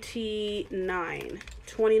 29.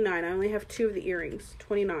 29. I only have 2 of the earrings.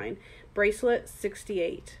 29. Bracelet,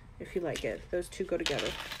 68. If you like it. Those 2 go together.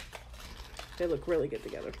 They look really good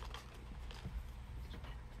together.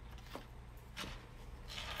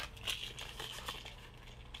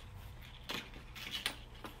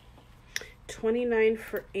 $29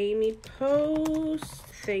 for Amy Post.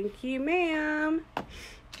 Thank you, ma'am.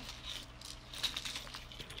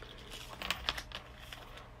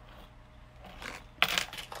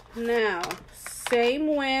 Now,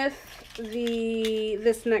 same with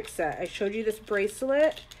this next set. I showed you this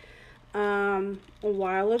bracelet a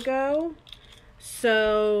while ago.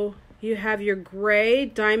 So you have your gray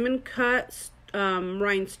diamond cut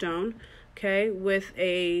rhinestone, okay, with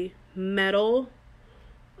a metal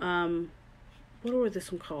what was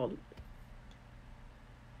this one called?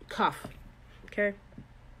 Cuff. Okay.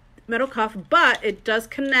 Metal cuff, but it does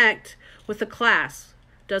connect with the clasp.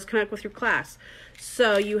 Does connect with your clasp.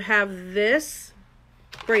 So you have this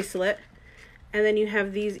bracelet, and then you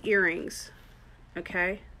have these earrings.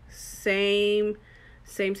 Okay. Same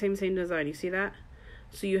design. You see that?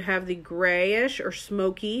 So you have the grayish or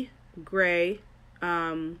smoky gray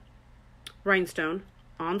rhinestone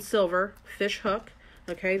on silver fish hook.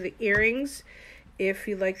 Okay, the earrings, if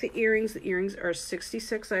you like the earrings are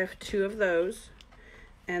 66. I have 2 of those.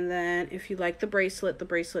 And then if you like the bracelet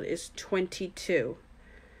is 22.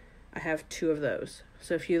 I have 2 of those.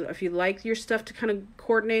 So if you like your stuff to kind of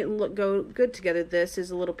coordinate and go good together, this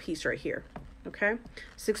is a little piece right here. Okay,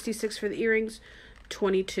 66 for the earrings,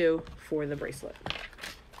 22 for the bracelet.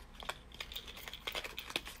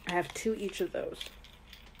 I have 2 each of those.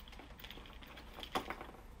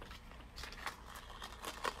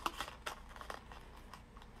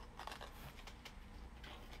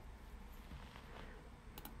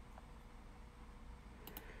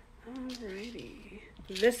 Alrighty.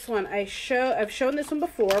 This one I've shown this one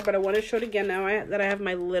before, but I want to show it again now that I have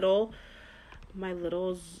my little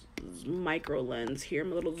micro lens here,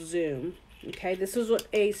 my little zoom. Okay, this is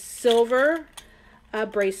a silver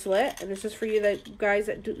bracelet, and this is for you guys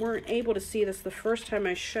that weren't able to see this the first time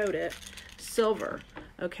I showed it. Silver.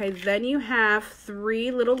 Okay, then you have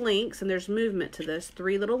 3 little links, and there's movement to this.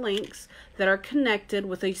 3 little links that are connected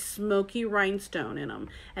with a smoky rhinestone in them.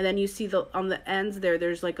 And then you see on the ends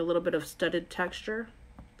there's like a little bit of studded texture.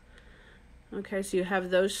 Okay, so you have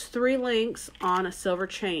those 3 links on a silver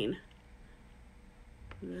chain.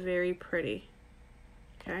 Very pretty.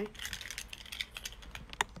 Okay.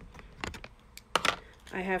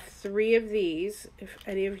 I have 3 of these. If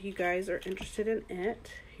any of you guys are interested in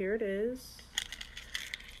it, here it is.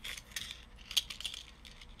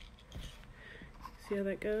 See how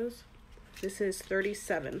that goes? This is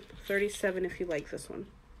 37. 37 if you like this one.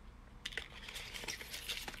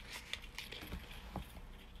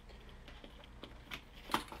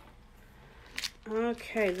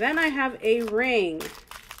 Okay, then I have a ring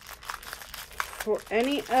for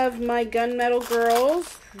any of my gunmetal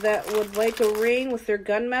girls that would like a ring with their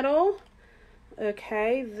gunmetal.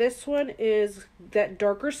 Okay, this one is that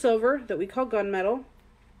darker silver that we call gunmetal.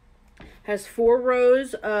 Has 4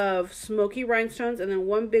 rows of smoky rhinestones and then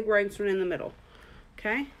 1 big rhinestone in the middle.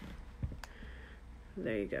 Okay?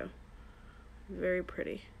 There you go. Very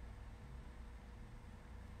pretty.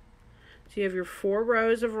 So you have your 4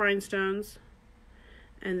 rows of rhinestones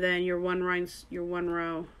and then your one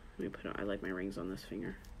row. Let me put it, I like my rings on this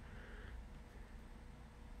finger.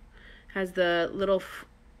 Has the little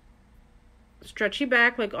stretchy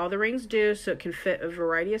back like all the rings do, so it can fit a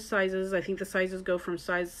variety of sizes. I think the sizes go from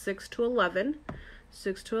size 6 to 11.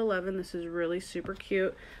 6 to 11. This is really super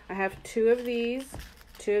cute. I have 2 of these.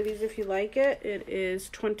 2 of these if you like it. It is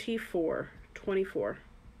 24. 24.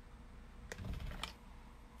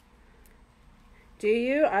 Do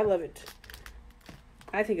you? I love it.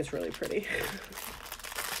 I think it's really pretty.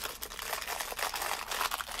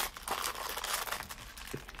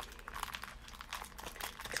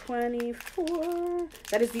 $24.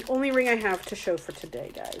 That is the only ring I have to show for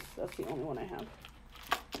today, guys. That's the only one I have.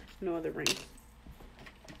 No other rings.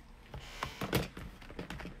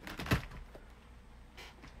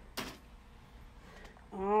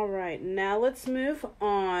 All right, now let's move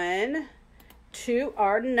on to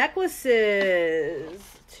our necklaces.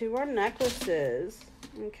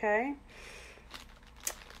 Okay.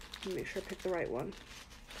 Let me make sure I pick the right one.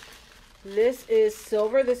 This is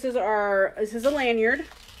silver. This is a lanyard.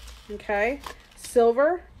 Okay.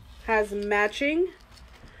 Silver has matching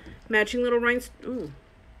little rhinestones. Ooh.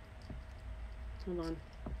 Hold on.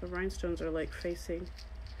 The rhinestones are like facing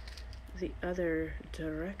the other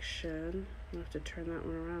direction. I'll have to turn that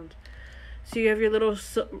one around. So you have your little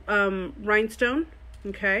rhinestone.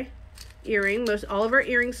 Okay. Earring. All of our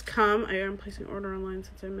earrings come. I am placing an order online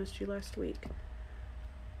since I missed you last week.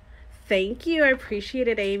 Thank you. I appreciate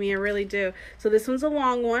it, Amy. I really do. So this one's a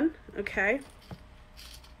long one. Okay.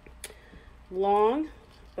 Long.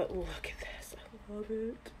 But look at this. I love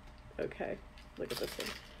it. Okay. Look at this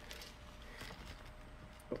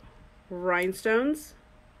one. Rhinestones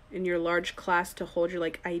in your large clasp to hold your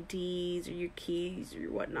like IDs or your keys or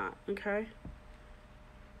your whatnot. Okay.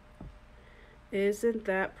 Isn't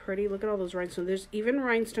that pretty? Look at all those rhinestones. There's even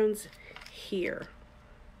rhinestones here.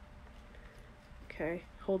 Okay.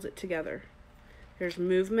 Holds it together. There's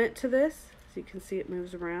movement to this. So you can see it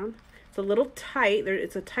moves around. It's a little tight.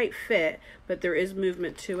 It's a tight fit, but there is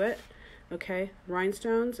movement to it. Okay.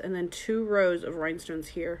 Rhinestones and then 2 rows of rhinestones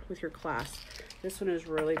here with your clasp. This one is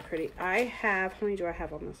really pretty. I have, how many do I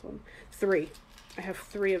have on this one? 3. I have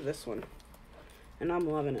 3 of this one. And I'm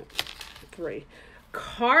loving it. 3.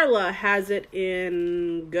 Carla has it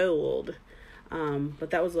in gold. But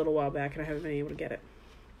that was a little while back and I haven't been able to get it.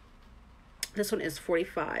 This one is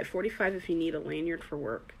 $45. $45 if you need a lanyard for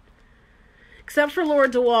work. Except for Laura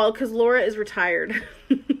DeWall, because Laura is retired.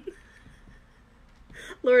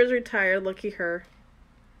 Laura's retired. Lucky her.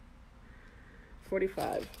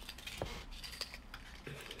 $45.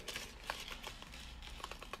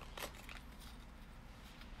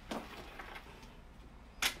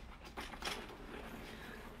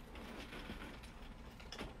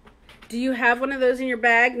 Do you have one of those in your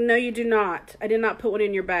bag? No, you do not. I did not put one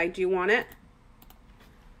in your bag. Do you want it?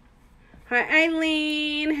 Hi,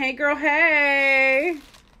 Eileen. Hey, girl. Hey.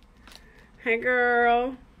 Hey,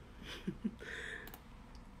 girl.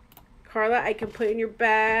 Carla, I can put in your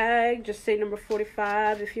bag. Just say number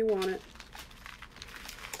 45 if you want it.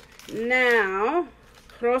 Now,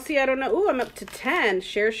 Rosie, I don't know. Ooh, I'm up to 10.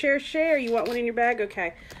 Share, share, share. You want one in your bag?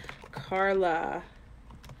 Okay. Carla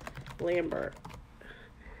Lambert.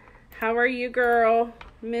 How are you, girl?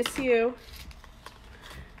 Miss you.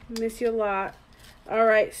 Miss you a lot. All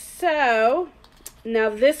right, so now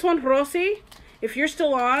this one, Rosie, if you're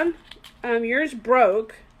still on, yours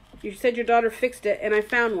broke. You said your daughter fixed it, and I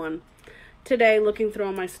found one today looking through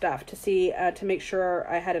all my stuff to see, to make sure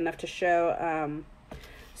I had enough to show.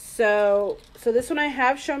 So this one I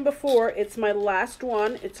have shown before. It's my last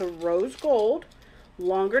one. It's a rose gold,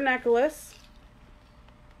 longer necklace.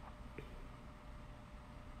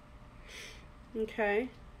 Okay.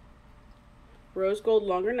 Rose gold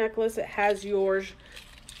longer necklace. It has yours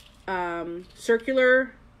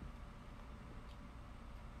circular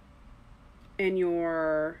and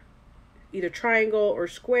your either triangle or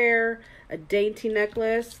square, a dainty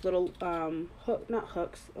necklace, little hook, not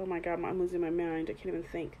hooks. Oh my God, I'm losing my mind. I can't even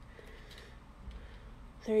think.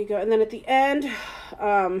 There you go. And then at the end,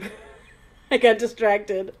 I got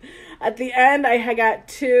distracted. At the end, I got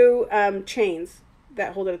 2 chains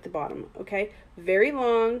that hold it at the bottom. Okay. Very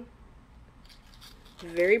long.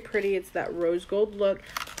 Very pretty. It's that rose gold look.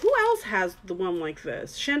 Who else has the one like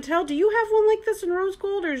this? Chantel, do you have one like this in rose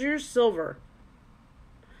gold or is yours silver?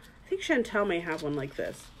 I think Chantel may have one like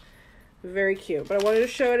this. Very cute. But I wanted to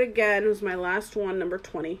show it again. It was my last one, number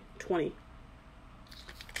 20.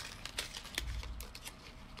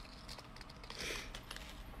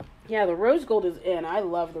 Yeah, the rose gold is in. I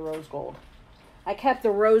love the rose gold. I kept the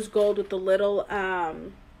rose gold with the little,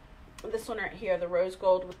 this one right here, the rose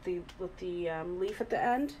gold with the leaf at the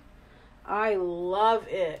end. I love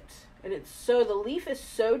it. And it's so, the leaf is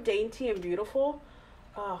so dainty and beautiful.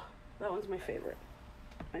 Oh, that one's my favorite.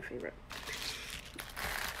 My favorite.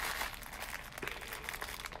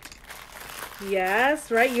 Yes,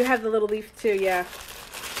 right? You have the little leaf too, yeah.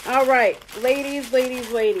 All right, ladies.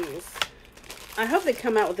 I hope they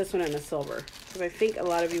come out with this one in the silver, because I think a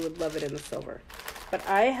lot of you would love it in the silver. But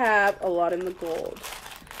I have a lot in the gold.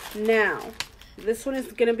 Now, this one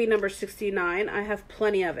is going to be number 69. I have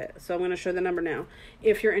plenty of it, so I'm going to show the number now,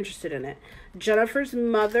 if you're interested in it. Jennifer's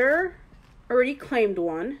mother already claimed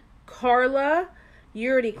one. Carla, you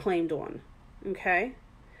already claimed one, okay?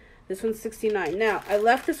 This one's 69. Now, I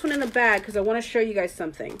left this one in the bag because I want to show you guys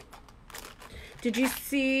something. Did you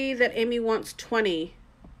see that Amy wants 20?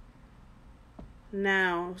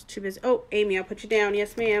 No, I was too busy. Oh, Amy, I'll put you down.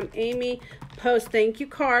 Yes, ma'am. Amy, post. Thank you,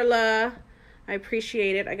 Carla. I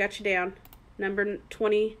appreciate it. I got you down. Number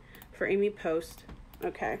 20 for Amy post.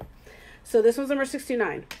 Okay. So this one's number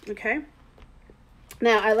 69. Okay.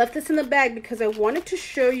 Now, I left this in the bag because I wanted to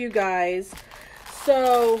show you guys.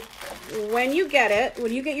 So when you get it,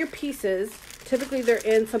 when you get your pieces, typically they're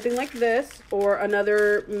in something like this or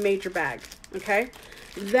another major bag. Okay.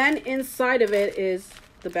 Then inside of it is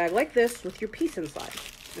the bag like this with your piece inside,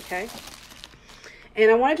 okay?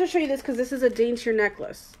 And I wanted to show you this because this is a daintier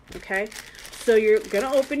necklace, okay? So you're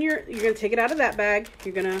gonna you're gonna take it out of that bag,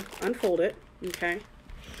 you're gonna unfold it, okay?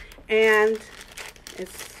 And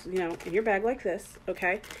it's, you know, in your bag like this,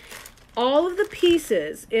 okay? All of the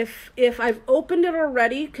pieces, if I've opened it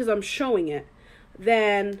already because I'm showing it,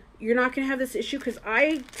 then you're not gonna have this issue because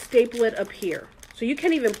I staple it up here. So you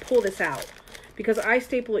can't even pull this out, because I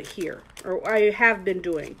staple it here, or I have been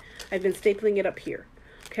doing. I've been stapling it up here,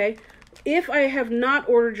 okay? If I have not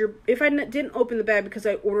ordered if I didn't open the bag because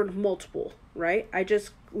I ordered multiple, right? I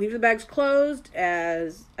just leave the bags closed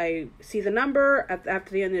as I see the number.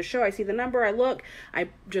 After the end of the show, I see the number, I look, I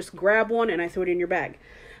just grab one and I throw it in your bag,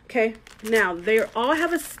 okay? Now, they all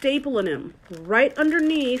have a staple in them. Right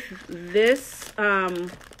underneath this,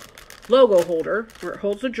 logo holder where it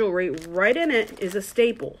holds the jewelry, right in it is a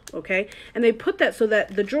staple, okay? And they put that so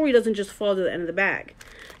that the jewelry doesn't just fall to the end of the bag,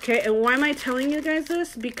 okay? And why am I telling you guys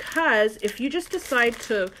this? Because if you just decide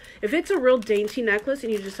to, if it's a real dainty necklace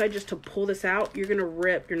and you decide just to pull this out, you're gonna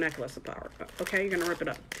rip your necklace apart, okay? You're gonna rip it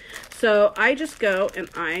up. So I just go and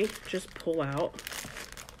I just pull out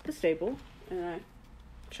the staple and I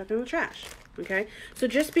chuck it in the trash, okay? So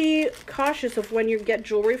just be cautious of when you get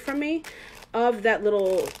jewelry from me of that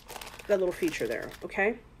little feature there,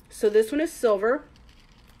 okay? So this one is silver.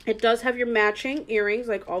 It does have your matching earrings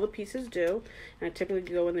like all the pieces do, and I typically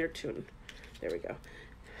go in there too. There we go.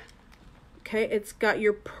 Okay, it's got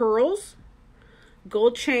your pearls,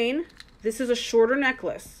 gold chain. This is a shorter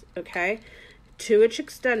necklace, okay? 2-inch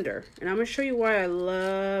extender, and I'm gonna show you why I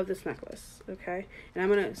love this necklace, okay?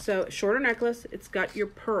 And so shorter necklace, it's got your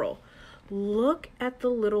pearl. Look at the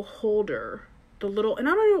little holder, and I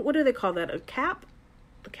don't know, what do they call that, a cap?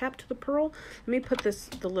 The cap to the pearl. Let me put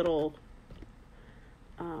the little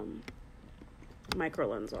micro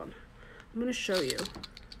lens on. I'm going to show you.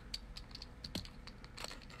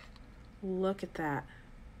 Look at that.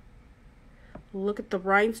 Look at the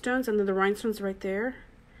rhinestones, and then the rhinestones right there.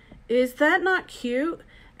 Is that not cute?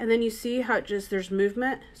 And then you see how there's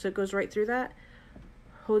movement, so it goes right through that.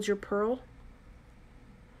 Holds your pearl.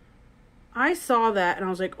 I saw that and I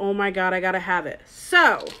was like, oh my God, I gotta have it.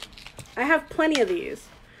 So I have plenty of these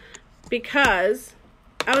because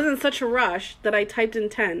I was in such a rush that I typed in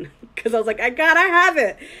 10 because I was like, I gotta have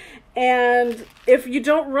it. And if you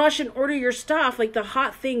don't rush and order your stuff, like the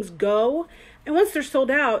hot things go, and once they're sold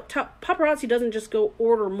out, Paparazzi doesn't just go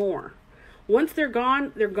order more. Once they're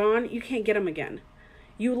gone, you can't get them again.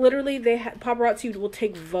 You literally, Paparazzi will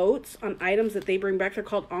take votes on items that they bring back. They're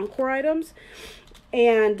called encore items,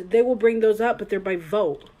 and they will bring those up, but they're by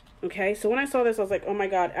vote. Okay, so when I saw this, I was like, oh my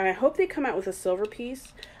God. And I hope they come out with a silver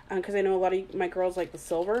piece, because I know a lot of my girls like the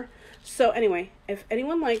silver. So anyway, if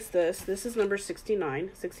anyone likes this is number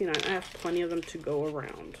 69. 69. I have plenty of them to go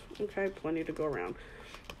around. Okay, plenty to go around.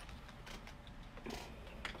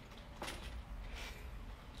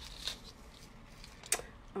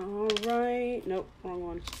 All right. Nope, wrong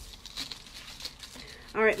one.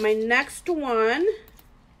 All right, my next one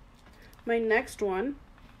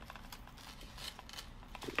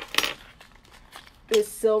is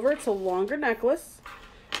silver. It's a longer necklace.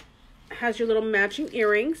 has your little matching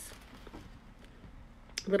earrings,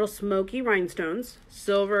 little smoky rhinestones,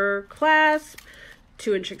 silver clasp,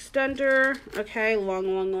 2-inch extender, okay,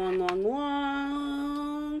 long.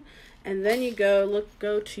 And then you go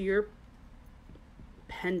to your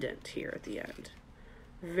pendant here at the end.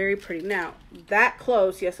 Very pretty. Now, that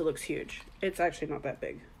close, yes, it looks huge. It's actually not that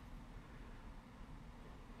big.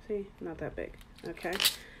 See, not that big. Okay.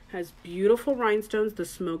 Has beautiful rhinestones, the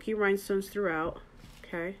smoky rhinestones throughout.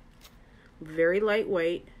 Okay. Very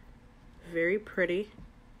lightweight. Very pretty.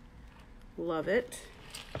 Love it.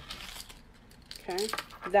 Okay.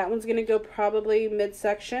 That one's going to go probably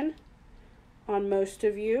midsection on most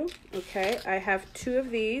of you. Okay. I have 2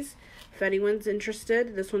 of these. If anyone's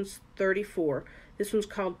interested, this one's $34. This one's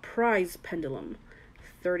called Prize Pendulum.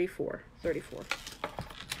 $34.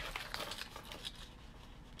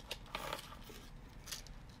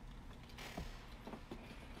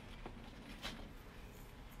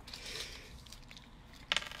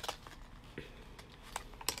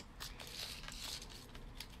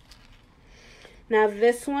 Now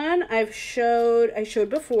this one I showed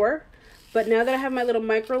before, but now that I have my little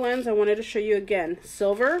micro lens, I wanted to show you again.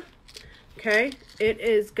 Silver. Okay, it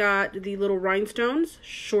is got the little rhinestones,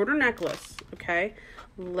 shorter necklace. Okay,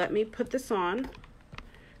 let me put this on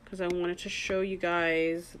because I wanted to show you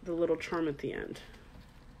guys the little charm at the end.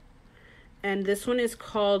 And this one is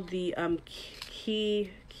called the key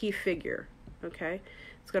figure. Okay,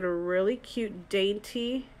 it's got a really cute,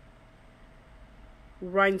 dainty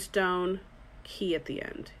rhinestone key at the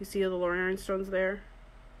end. You see the little rhinestones there?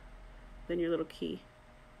 Then your little key.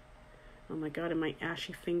 Oh my God, and my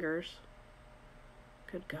ashy fingers.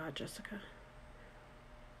 Good God, Jessica.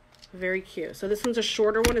 Very cute. So this one's a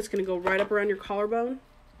shorter one. It's going to go right up around your collarbone.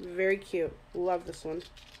 Very cute. Love this one.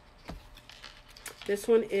 This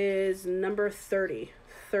one is number 30.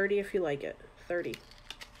 30 if you like it. 30.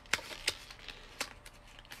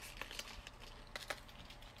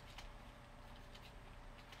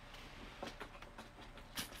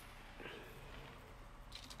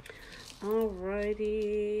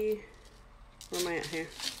 Alrighty. Where am I at here?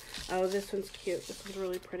 Oh, this one's cute. This one's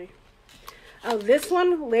really pretty. Oh, this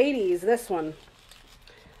one, ladies, this one.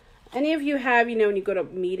 Any of you have, you know, when you go to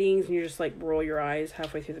meetings and you just like roll your eyes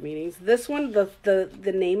halfway through the meetings. This one,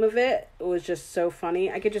 the name of it was just so funny.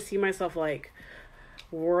 I could just see myself like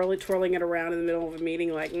twirling it around in the middle of a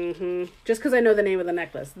meeting, like, just because I know the name of the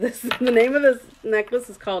necklace. The name of this necklace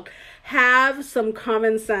is called Have Some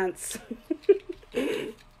Common Sense.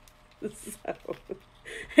 So,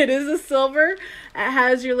 it is a silver. It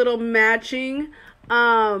has your little matching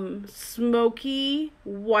smoky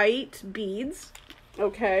white beads.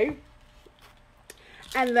 Okay.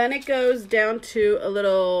 And then it goes down to a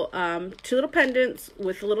little 2 little pendants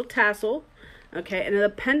with a little tassel. Okay, and then the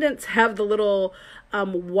pendants have the little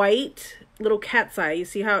white little cat's eye. You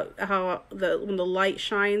see how when the light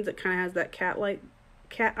shines, it kind of has that cat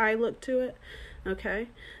eye look to it. Okay,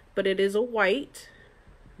 but it is a white.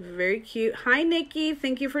 Very cute. Hi, Nikki.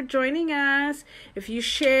 Thank you for joining us. If you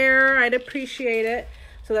share, I'd appreciate it.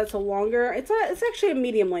 So that's a longer, it's actually a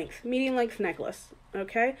medium length necklace.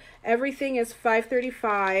 Okay. Everything is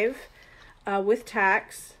 $5.35 with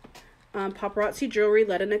tax. Paparazzi jewelry,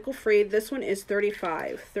 lead and nickel free. This one is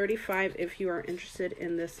 $35. $35 if you are interested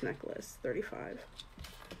in this necklace. $35.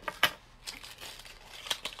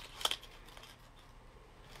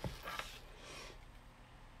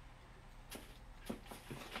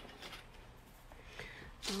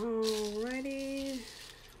 Alrighty,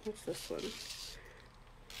 what's this one?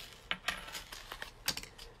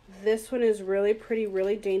 This one is really pretty,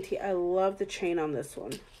 really dainty. I love the chain on this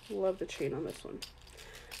one. Love the chain on this one.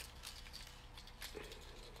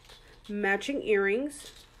 Matching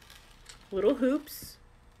earrings, little hoops.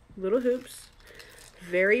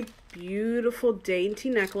 Very beautiful, dainty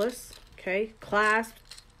necklace. Okay, clasp,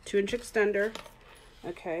 2-inch extender.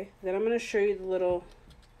 Okay, then I'm going to show you the little,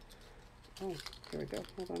 oh, here we go.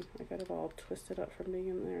 Hold on. I got it all twisted up from being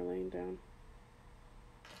in there laying down.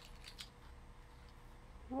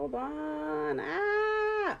 Hold on.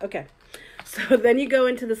 Ah! Okay. So then you go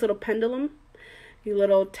into this little pendulum. Your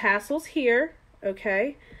little tassels here.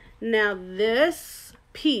 Okay. Now this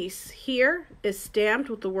piece here is stamped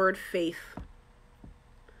with the word faith.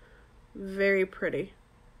 Very pretty.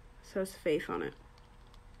 It says faith on it.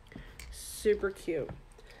 Super cute.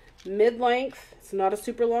 Mid-length. It's not a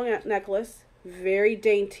super long necklace. Very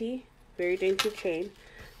dainty chain.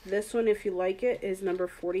 This one, if you like it, is number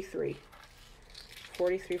 43.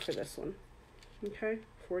 43 for this one. Okay,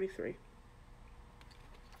 43.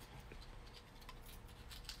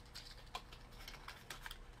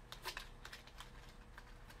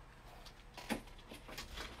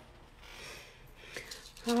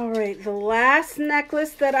 right, the last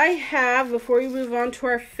necklace that I have before we move on to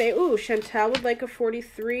our ooh, Chantel would like a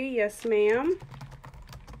 43. Yes, ma'am.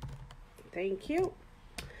 Thank you.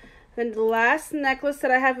 Then the last necklace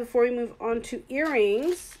that I have before we move on to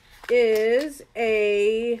earrings is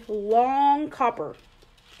a long copper.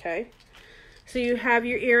 Okay. So you have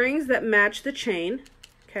your earrings that match the chain.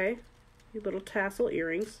 Okay. Your little tassel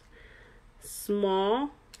earrings.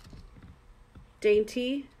 Small,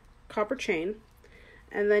 dainty copper chain.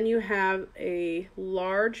 And then you have a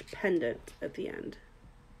large pendant at the end.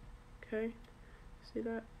 Okay. See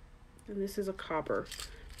that? And this is a copper.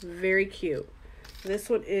 Very cute. This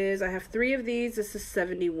one is, I have 3 of these. This is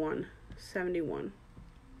 71. 71.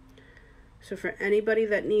 So for anybody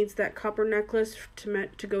that needs that copper necklace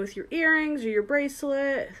to go with your earrings or your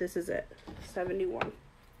bracelet, this is it. 71.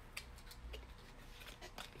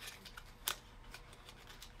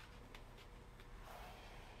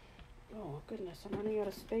 Oh goodness, I'm running out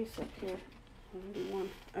of space up here. 71.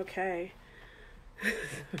 Okay.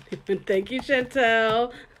 Thank you,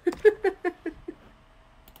 Chantel.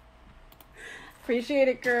 Appreciate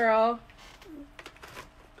it, girl.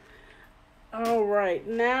 All right,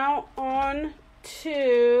 now on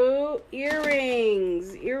to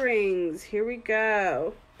earrings. Earrings, here we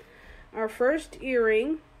go. Our first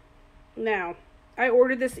earring. Now, I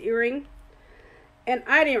ordered this earring, and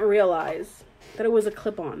I didn't realize that it was a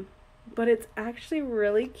clip-on, but it's actually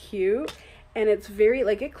really cute, and it's very,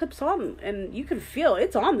 like, it clips on, and you can feel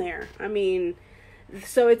it's on there. I mean,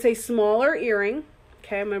 so it's a smaller earring.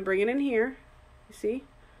 Okay, I'm going to bring it in here. You see?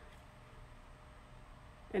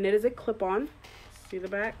 And it is a clip-on. See the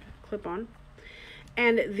back? Clip-on.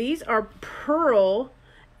 And these are pearl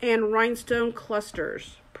and rhinestone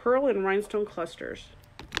clusters. Pearl and rhinestone clusters.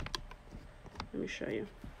 Let me show you.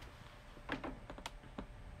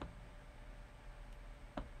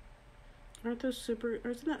 Aren't those super,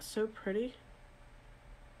 isn't that so pretty?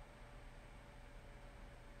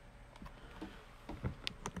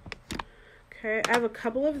 Okay, I have a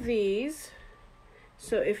couple of these.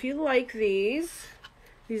 So if you like these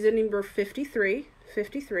are number 53.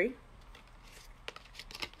 53.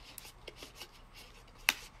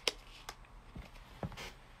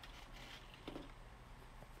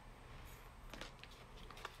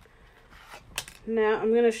 Now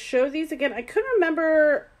I'm going to show these again. I couldn't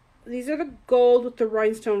remember, these are the gold with the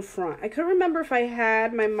rhinestone front. I couldn't remember if I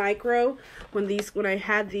had my micro when I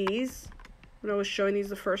had these, when I was showing these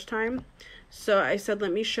the first time. So I said,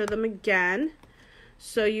 let me show them again.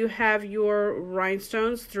 So you have your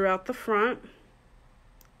rhinestones throughout the front.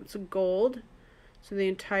 It's a gold. So the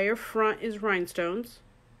entire front is rhinestones.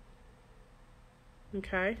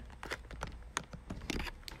 Okay.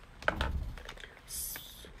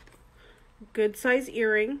 Good size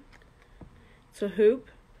earring. It's a hoop.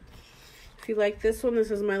 If you like this one, this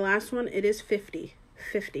is my last one. It is 50.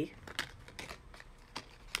 50.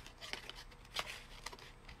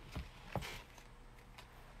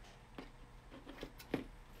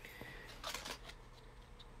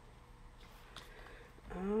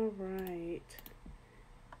 All right.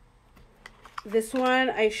 This one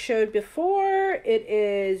I showed before. It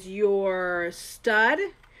is your stud,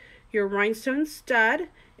 your rhinestone stud.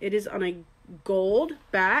 It is on a gold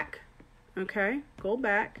back. Okay, gold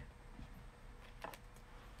back.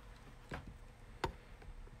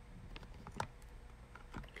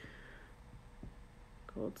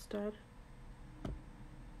 Gold stud.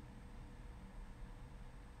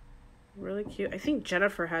 Really cute. I think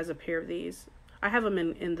Jennifer has a pair of these. I have them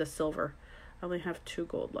in the silver. I only have 2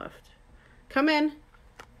 gold left. Come in.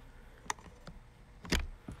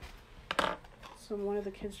 So one of the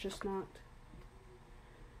kids just knocked.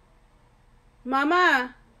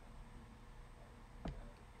 Mama!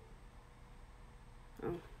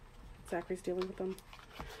 Oh, Zachary's dealing with them.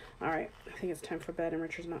 Alright, I think it's time for bed and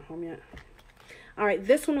Richard's not home yet. Alright,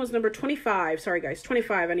 this one was number 25. Sorry guys,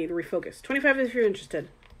 25. I need to refocus. 25 if you're interested.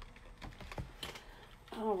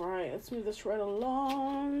 All right, let's move this right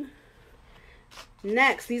along.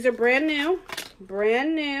 Next, these are brand new.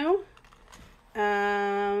 Brand new.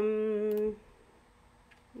 Let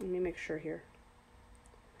me make sure here.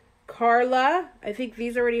 Carla, I think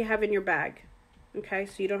these already have in your bag. Okay,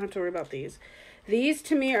 so you don't have to worry about these. These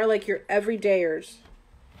to me are like your everydayers.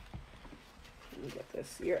 Let me get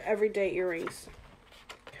this. Your everyday earrings.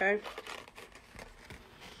 Okay.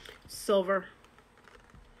 Silver.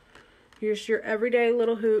 Here's your everyday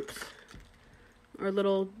little hoops or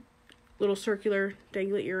little circular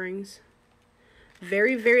dangly earrings.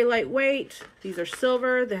 Very, very lightweight. These are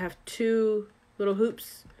silver. They have 2 little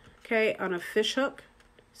hoops, okay, on a fish hook.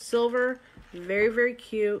 Silver. Very, very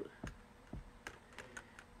cute.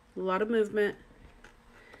 A lot of movement.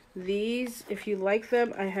 These, if you like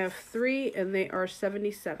them, I have 3 and they are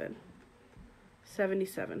 77.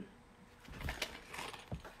 77.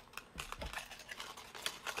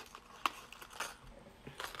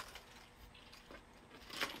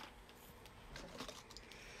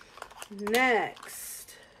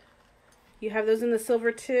 Next, you have those in the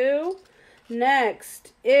silver too.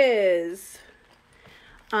 Next is,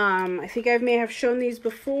 I think I may have shown these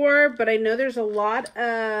before, but I know there's a lot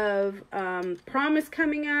of prom is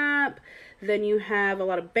coming up. Then you have a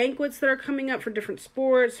lot of banquets that are coming up for different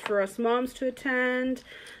sports for us moms to attend.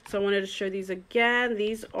 So I wanted to show these again.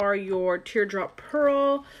 These are your teardrop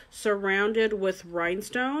pearl surrounded with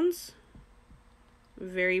rhinestones.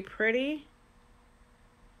 Very pretty.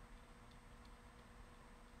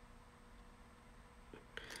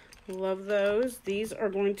 Love those. These are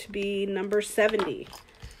going to be number 70.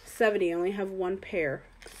 70, I only have 1 pair.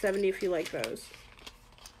 70 if you like those.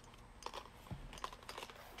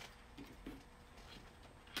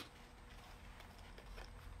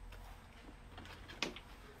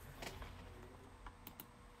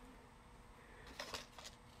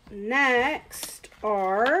 Next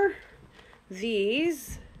are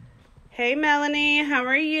these. Hey Melanie, how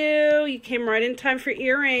are you? You came right in time for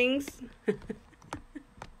earrings.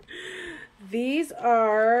 These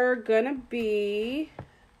are gonna be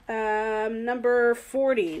number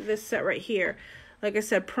 40, this set right here. Like I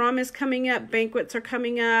said, prom is coming up, banquets are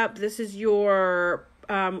coming up. This is your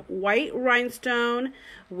white rhinestone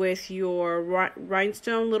with your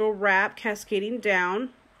rhinestone little wrap cascading down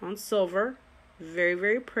on silver. Very,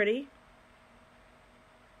 very pretty.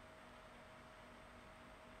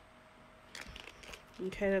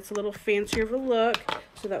 Okay, that's a little fancier of a look.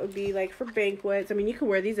 So that would be like for banquets. I mean, you can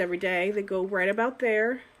wear these every day. They go right about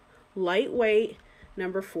there. Lightweight,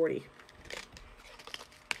 number 40.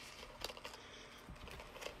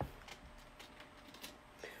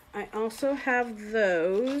 I also have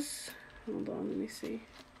those. Hold on, let me see.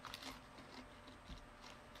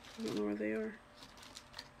 I don't know where they are.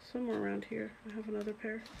 Somewhere around here. I have another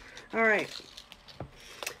pair. All right.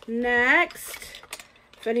 Next,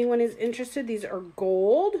 if anyone is interested, these are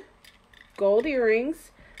gold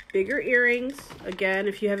earrings, bigger earrings. Again,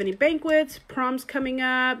 if you have any banquets, proms coming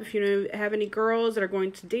up, if you have any girls that are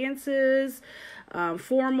going to dances,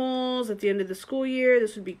 formals at the end of the school year,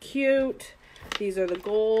 this would be cute. These are the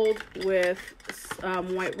gold with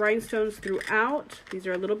white rhinestones throughout. These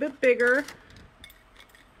are a little bit bigger,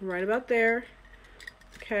 right about there.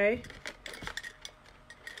 Okay.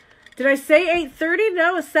 Did I say 8:30?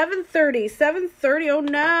 No, it's 7:30. 7:30. Oh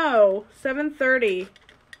no. 7:30.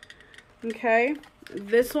 Okay.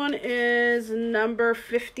 This one is number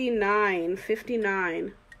 59.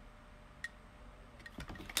 59.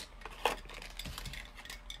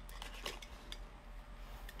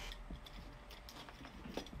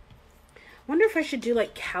 Wonder if I should do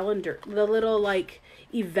like calendar, the little like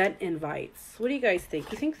event invites. What do you guys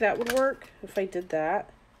think? You think that would work if I did that?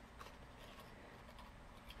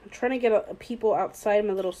 I'm trying to get people outside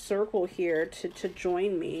my little circle here to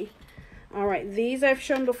join me. All right, these I've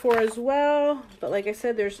shown before as well, but like I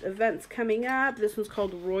said, there's events coming up. This one's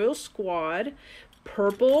called Royal Squad.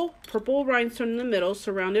 Purple rhinestone in the middle,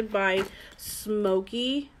 surrounded by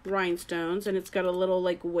smoky rhinestones, and it's got a little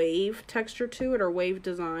like wave texture to it, or wave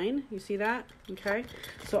design. You see that? Okay,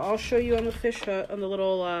 so I'll show you on the fish hook, on the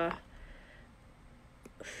little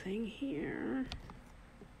thing here.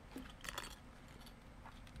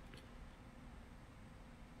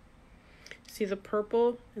 See the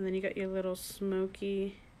purple, and then you got your little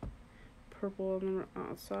smoky purple on the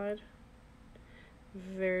outside.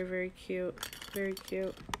 Very, very cute. Very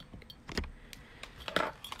cute.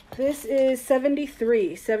 This is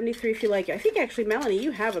 73. 73 if you like it. I think actually, Melanie,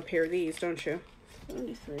 you have a pair of these, don't you?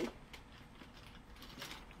 73.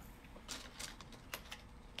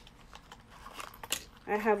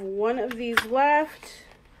 I have one of these left.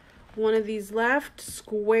 One of these left.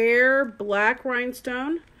 Square black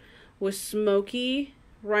rhinestone with smoky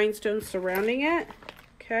rhinestones surrounding it.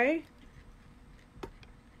 Okay.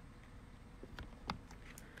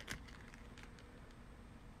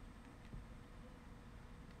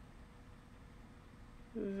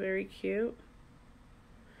 Very cute.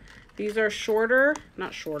 These are shorter,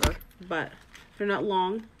 not shorter, but they're not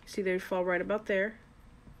long. See, they fall right about there.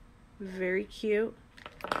 Very cute.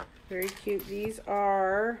 Very cute. These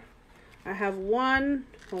are, I have one,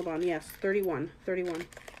 hold on, yes, 31. 31.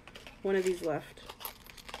 One of these left.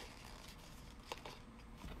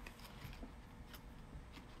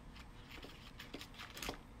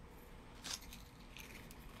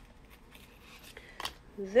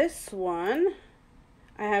 This one,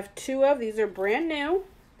 I have two of these. Are brand new.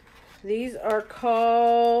 These are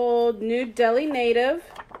called New Delhi Native.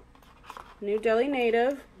 New Delhi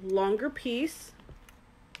Native, longer piece.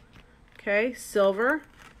 Okay, silver.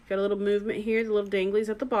 Got a little movement here, the little danglies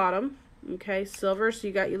at the bottom. Okay, silver, so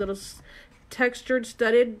you got your little textured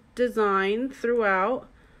studded design throughout.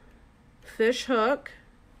 Fish hook.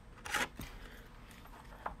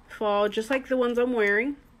 Fall, just like the ones I'm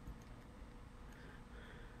wearing.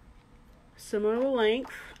 Similar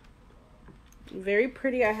length. Very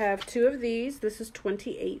pretty. I have 2 of these. This is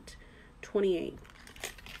 28. 28.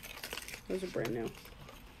 Those are brand new.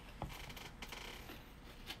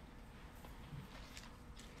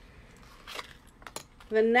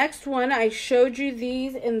 The next one, I showed you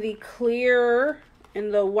these in the clear,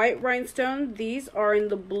 in the white rhinestone. These are in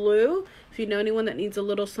the blue. If you know anyone that needs a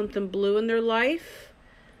little something blue in their life.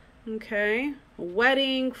 Okay. A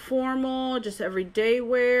wedding, formal, just everyday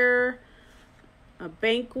wear. A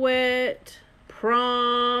banquet,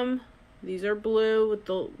 prom. These are blue with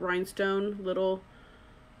the rhinestone little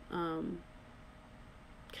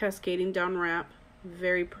cascading down wrap.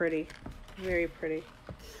 Very pretty. Very pretty.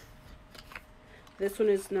 This one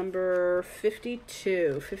is number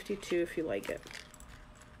 52. 52 if you like it.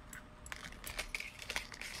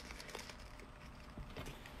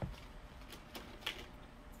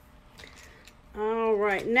 All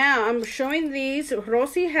right, now I'm showing these.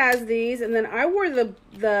 Rosie has these, and then I wore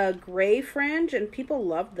the gray fringe, and people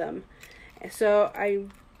loved them. So I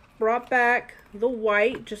brought back the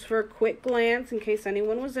white just for a quick glance in case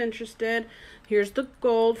anyone was interested. Here's the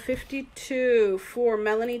gold, 52 for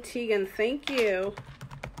Melanie Teagan. Thank you.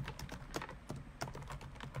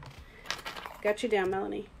 Got you down,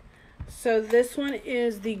 Melanie. So this one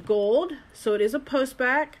is the gold. So it is a post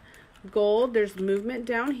back. Gold, there's movement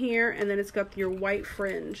down here, and then it's got your white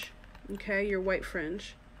fringe. Okay, your white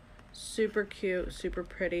fringe. Super cute, super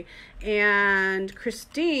pretty. And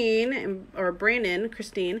Christine, or Brandon,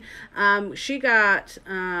 Christine, she got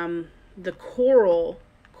the coral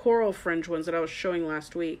fringe ones that I was showing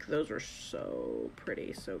last week. Those were so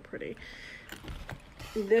pretty, so pretty.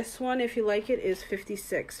 This one, if you like it, is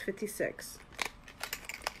 56. 56.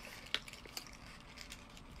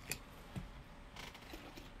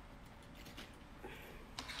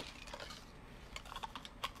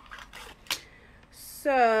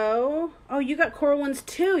 So, oh, you got coral ones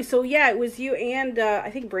too. So yeah, it was you and I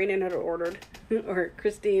think Brandon had ordered, or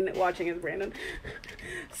Christine watching as Brandon.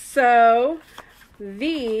 So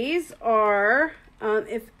these are,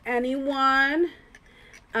 if anyone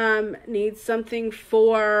needs something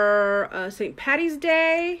for St. Patty's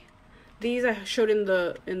Day, these I showed in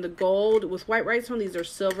the gold with white rhinestone. These are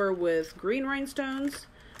silver with green rhinestones.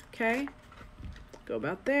 Okay, go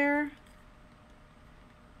about there.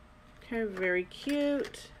 Okay, very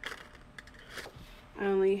cute. I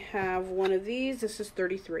only have one of these. This is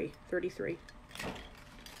 33. 33.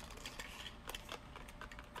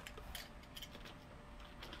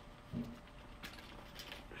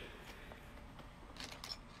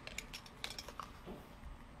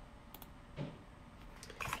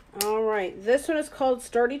 All right, this one is called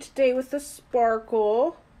Starting Today with the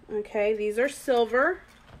Sparkle. Okay, these are silver.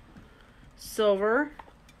 Silver.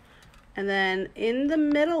 And then in the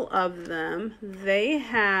middle of them, they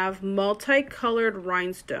have multicolored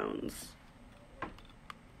rhinestones.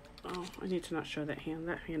 Oh, I need to not show that hand.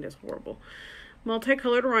 That hand is horrible.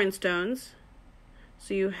 Multicolored rhinestones.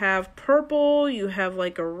 So you have purple, you have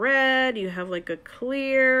like a red, you have like a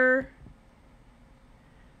clear.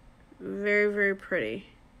 Very, very pretty.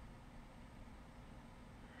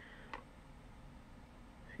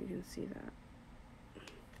 If you can see that.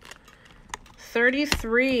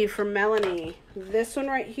 33 for Melanie. This one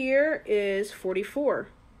right here is 44.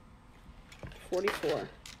 44.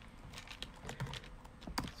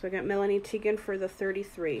 So I got Melanie Teagan for the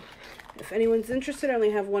 33. If anyone's interested, I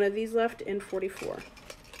only have one of these left in 44.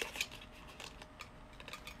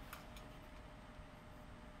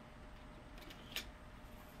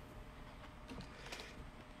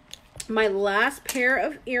 My last pair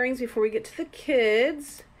of earrings before we get to the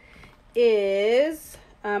kids is...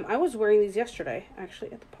 I was wearing these yesterday,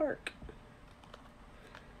 actually, at the park.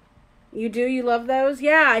 You do? You love those?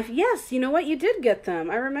 Yeah. Yes, you know what? You did get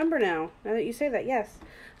them. I remember now that you say that, yes.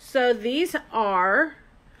 So these are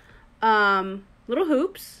little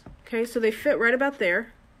hoops. Okay, so they fit right about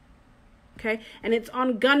there. Okay, and it's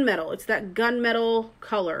on gunmetal. It's that gunmetal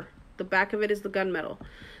color. The back of it is the gunmetal.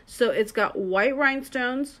 So it's got white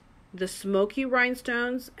rhinestones, the smoky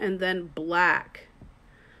rhinestones, and then black.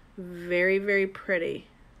 Very, very pretty.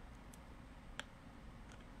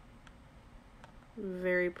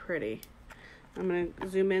 Very pretty. I'm going to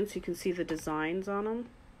zoom in so you can see the designs on them.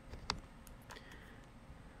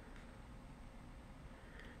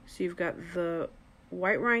 So you've got the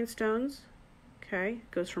white rhinestones, okay?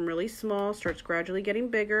 Goes from really small, starts gradually getting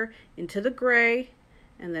bigger, into the gray,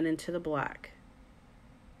 and then into the black.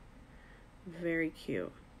 Very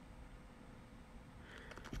cute.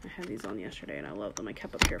 I had these on yesterday and I love them. I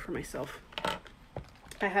kept a pair for myself.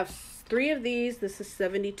 I have 3 of these. This is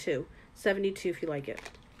 72. 72 if you like it.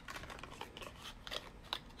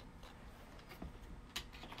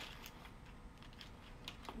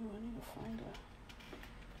 Oh, I need to find a...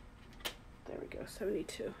 There we go,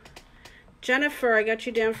 72. Jennifer, I got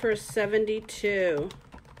you down for a 72.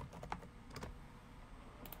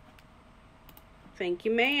 Thank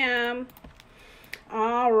you, ma'am.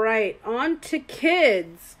 All right, on to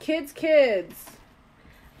kids. Kids.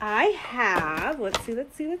 I have, let's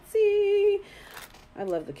see. I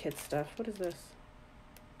love the kids stuff. What is this?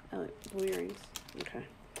 I like blue earrings. Okay.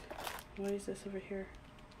 What is this over here?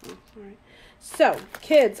 Oh, all right. So,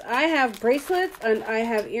 kids, I have bracelets and I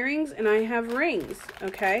have earrings and I have rings.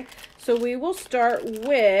 Okay. So we will start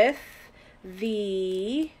with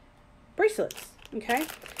the bracelets. Okay.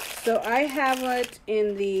 So I have it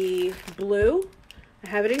in the blue. I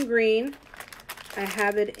have it in green. I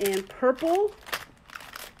have it in purple.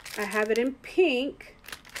 I have it in pink.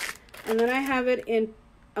 And then I have it in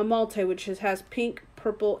a multi, which has pink,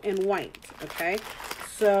 purple, and white. Okay.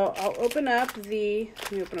 So I'll open up let me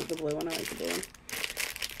open up the blue one. I like the blue one.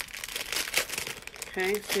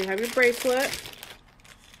 Okay. So you have your bracelet.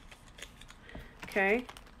 Okay.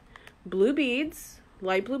 Blue beads,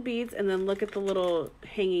 light blue beads. And then look at the little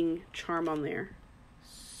hanging charm on there.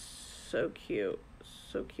 So cute.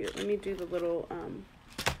 So cute. Let me do the little,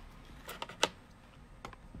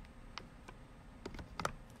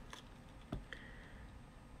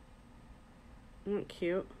 isn't it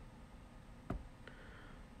cute?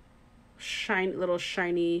 Little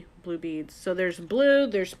shiny blue beads. So there's blue,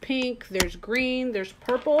 there's pink, there's green, there's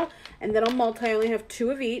purple, and then on multi I only have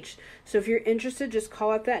 2 of each. So if you're interested, just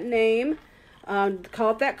call out that name, call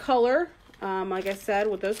out that color. Like I said,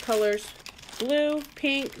 with those colors, blue,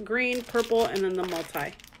 pink, green, purple, and then the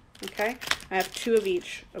multi. Okay, I have 2 of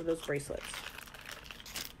each of those bracelets.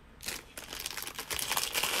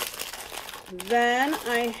 Then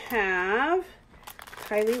I have,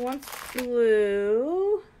 Kylie wants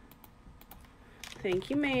blue.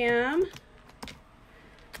 Thank you, ma'am.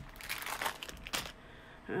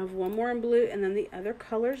 I have 1 more in blue and then the other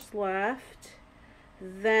colors left.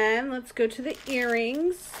 Then let's go to the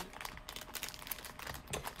earrings.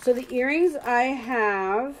 So the earrings, I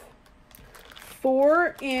have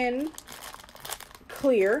 4 in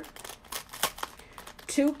clear,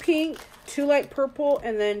 2 pink, 2 light purple,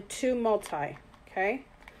 and then 2 multi. Okay.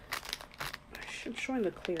 I'm showing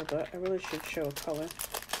the clear, but I really should show a color.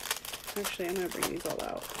 Actually, I'm going to bring these all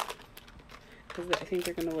out because I think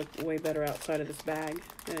they're going to look way better outside of this bag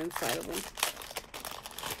than inside of them.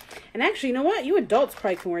 And actually, you know what? You adults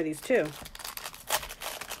probably can wear these too.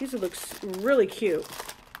 These would look really cute.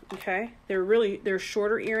 Okay. They're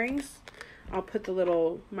shorter earrings. I'll put the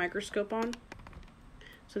little microscope on.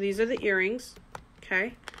 So these are the earrings.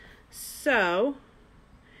 Okay. So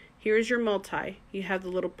here's your multi. You have the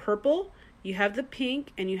little purple, you have the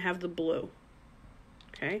pink, and you have the blue.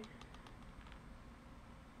 Okay.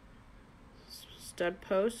 Stud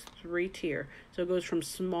post, 3-tier. So it goes from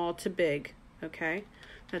small to big. Okay.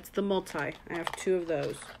 That's the multi. I have 2 of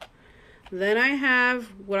those. Then I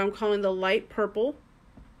have what I'm calling the light purple.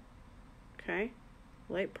 Okay.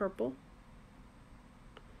 Light purple.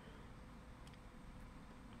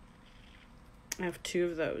 I have 2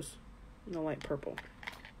 of those in the light purple.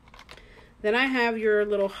 Then I have your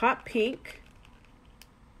little hot pink.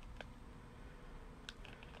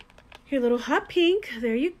 Your little hot pink.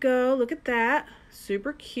 There you go. Look at that.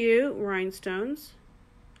 Super cute. Rhinestones.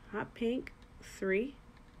 Hot pink. 3.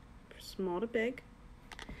 Small to big.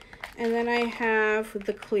 And then I have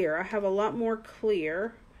the clear. I have a lot more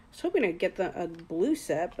clear. I was hoping I'd get a blue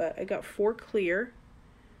set, but I got 4 clear.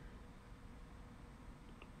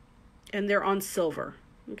 And they're on silver.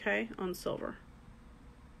 Okay? On silver.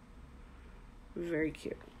 Very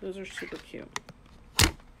cute. Those are super cute.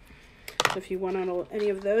 So if you want on any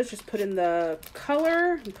of those, just put in the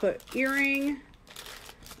color and put earring.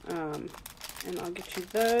 And I'll get you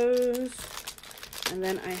those. And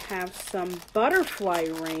then I have some butterfly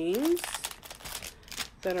rings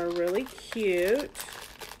that are really cute.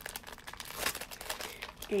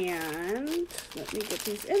 And let me get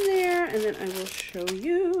these in there, and then I will show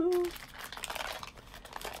you.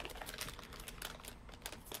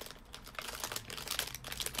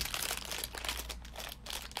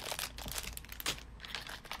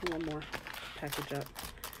 One more package up.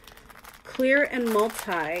 clear and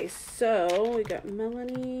multi. So we got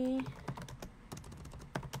Melanie,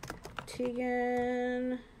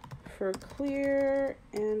 Tegan for clear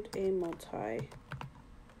and a multi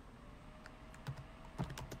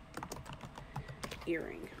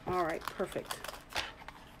earring. All right, perfect.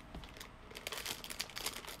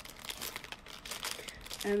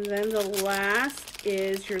 And then the last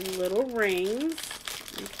is your little rings.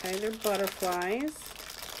 Okay, they're butterflies.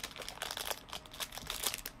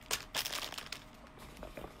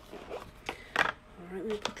 All right, let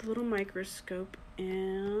me put the little microscope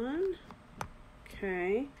in.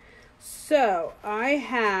 Okay, so I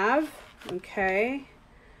have, okay,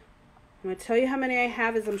 I'm going to tell you how many I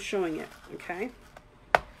have as I'm showing it, okay?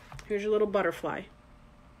 Here's your little butterfly.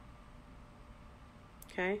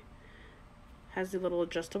 Okay, has the little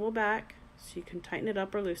adjustable back, so you can tighten it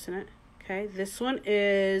up or loosen it. Okay, this one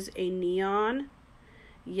is a neon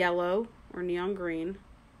yellow or neon green,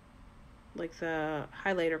 like the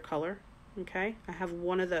highlighter color. Okay, I have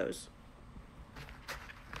one of those.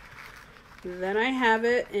 Then I have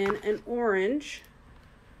it in an orange,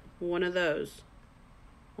 one of those,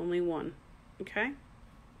 only one. Okay,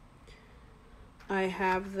 I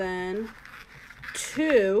have then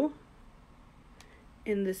two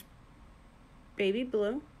in this baby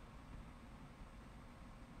blue,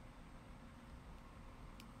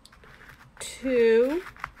 two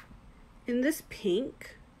in this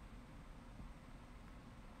pink,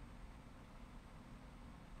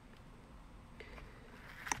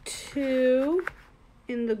 two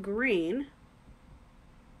in the green.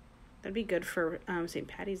 That'd be good for St.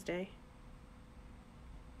 Patty's Day.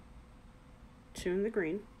 Two in the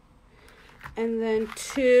green. And then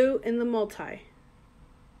two in the multi.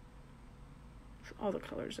 All the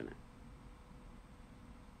colors in it.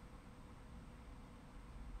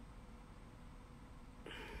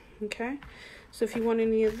 Okay, so if you want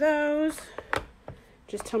any of those,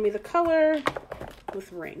 just tell me the color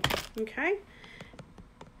with ring. Okay.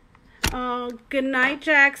 Oh, good night,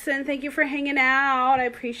 Jackson. Thank you for hanging out. I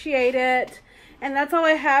appreciate it. And that's all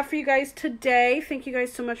I have for you guys today. Thank you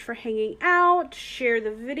guys so much for hanging out. Share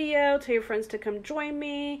the video. Tell your friends to come join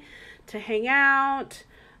me to hang out.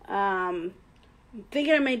 I'm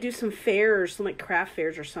thinking I may do some fairs, some like craft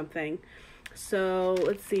fairs or something. So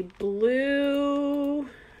let's see. Blue,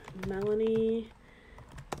 Melanie,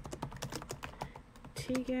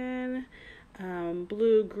 Tegan,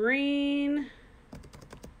 blue, green,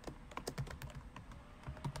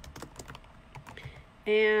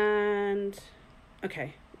 and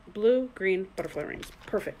okay, blue, green, butterfly rings.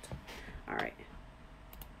 Perfect. All right.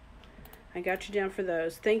 I got you down for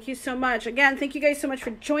those. Thank you so much. Again, thank you guys so much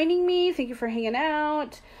for joining me. Thank you for hanging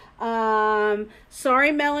out.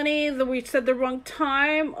 Sorry, Melanie, that we said the wrong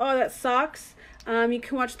time. Oh, that sucks. You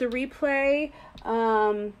can watch the replay.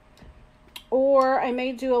 Or I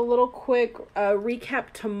may do a little quick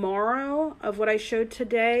recap tomorrow of what I showed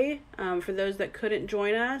today for those that couldn't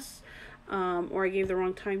join us. Or I gave the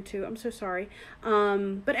wrong time too. I'm so sorry.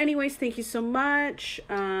 But anyways, thank you so much.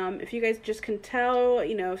 If you guys just can tell,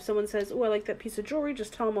 you know, if someone says, oh, I like that piece of jewelry,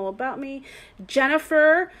 just tell them all about me.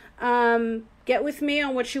 Jennifer, get with me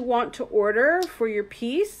on what you want to order for your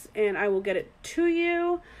piece, and I will get it to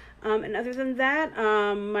you. And other than that,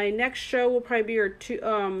 my next show will probably be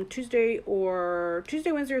Tuesday,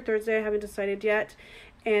 Wednesday, or Thursday. I haven't decided yet.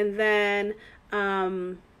 And then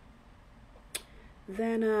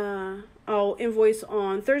I'll invoice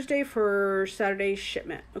on Thursday for Saturday's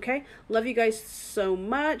shipment. Okay? Love you guys so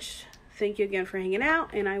much. Thank you again for hanging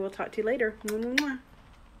out, and I will talk to you later. Mwah, mwah, mwah.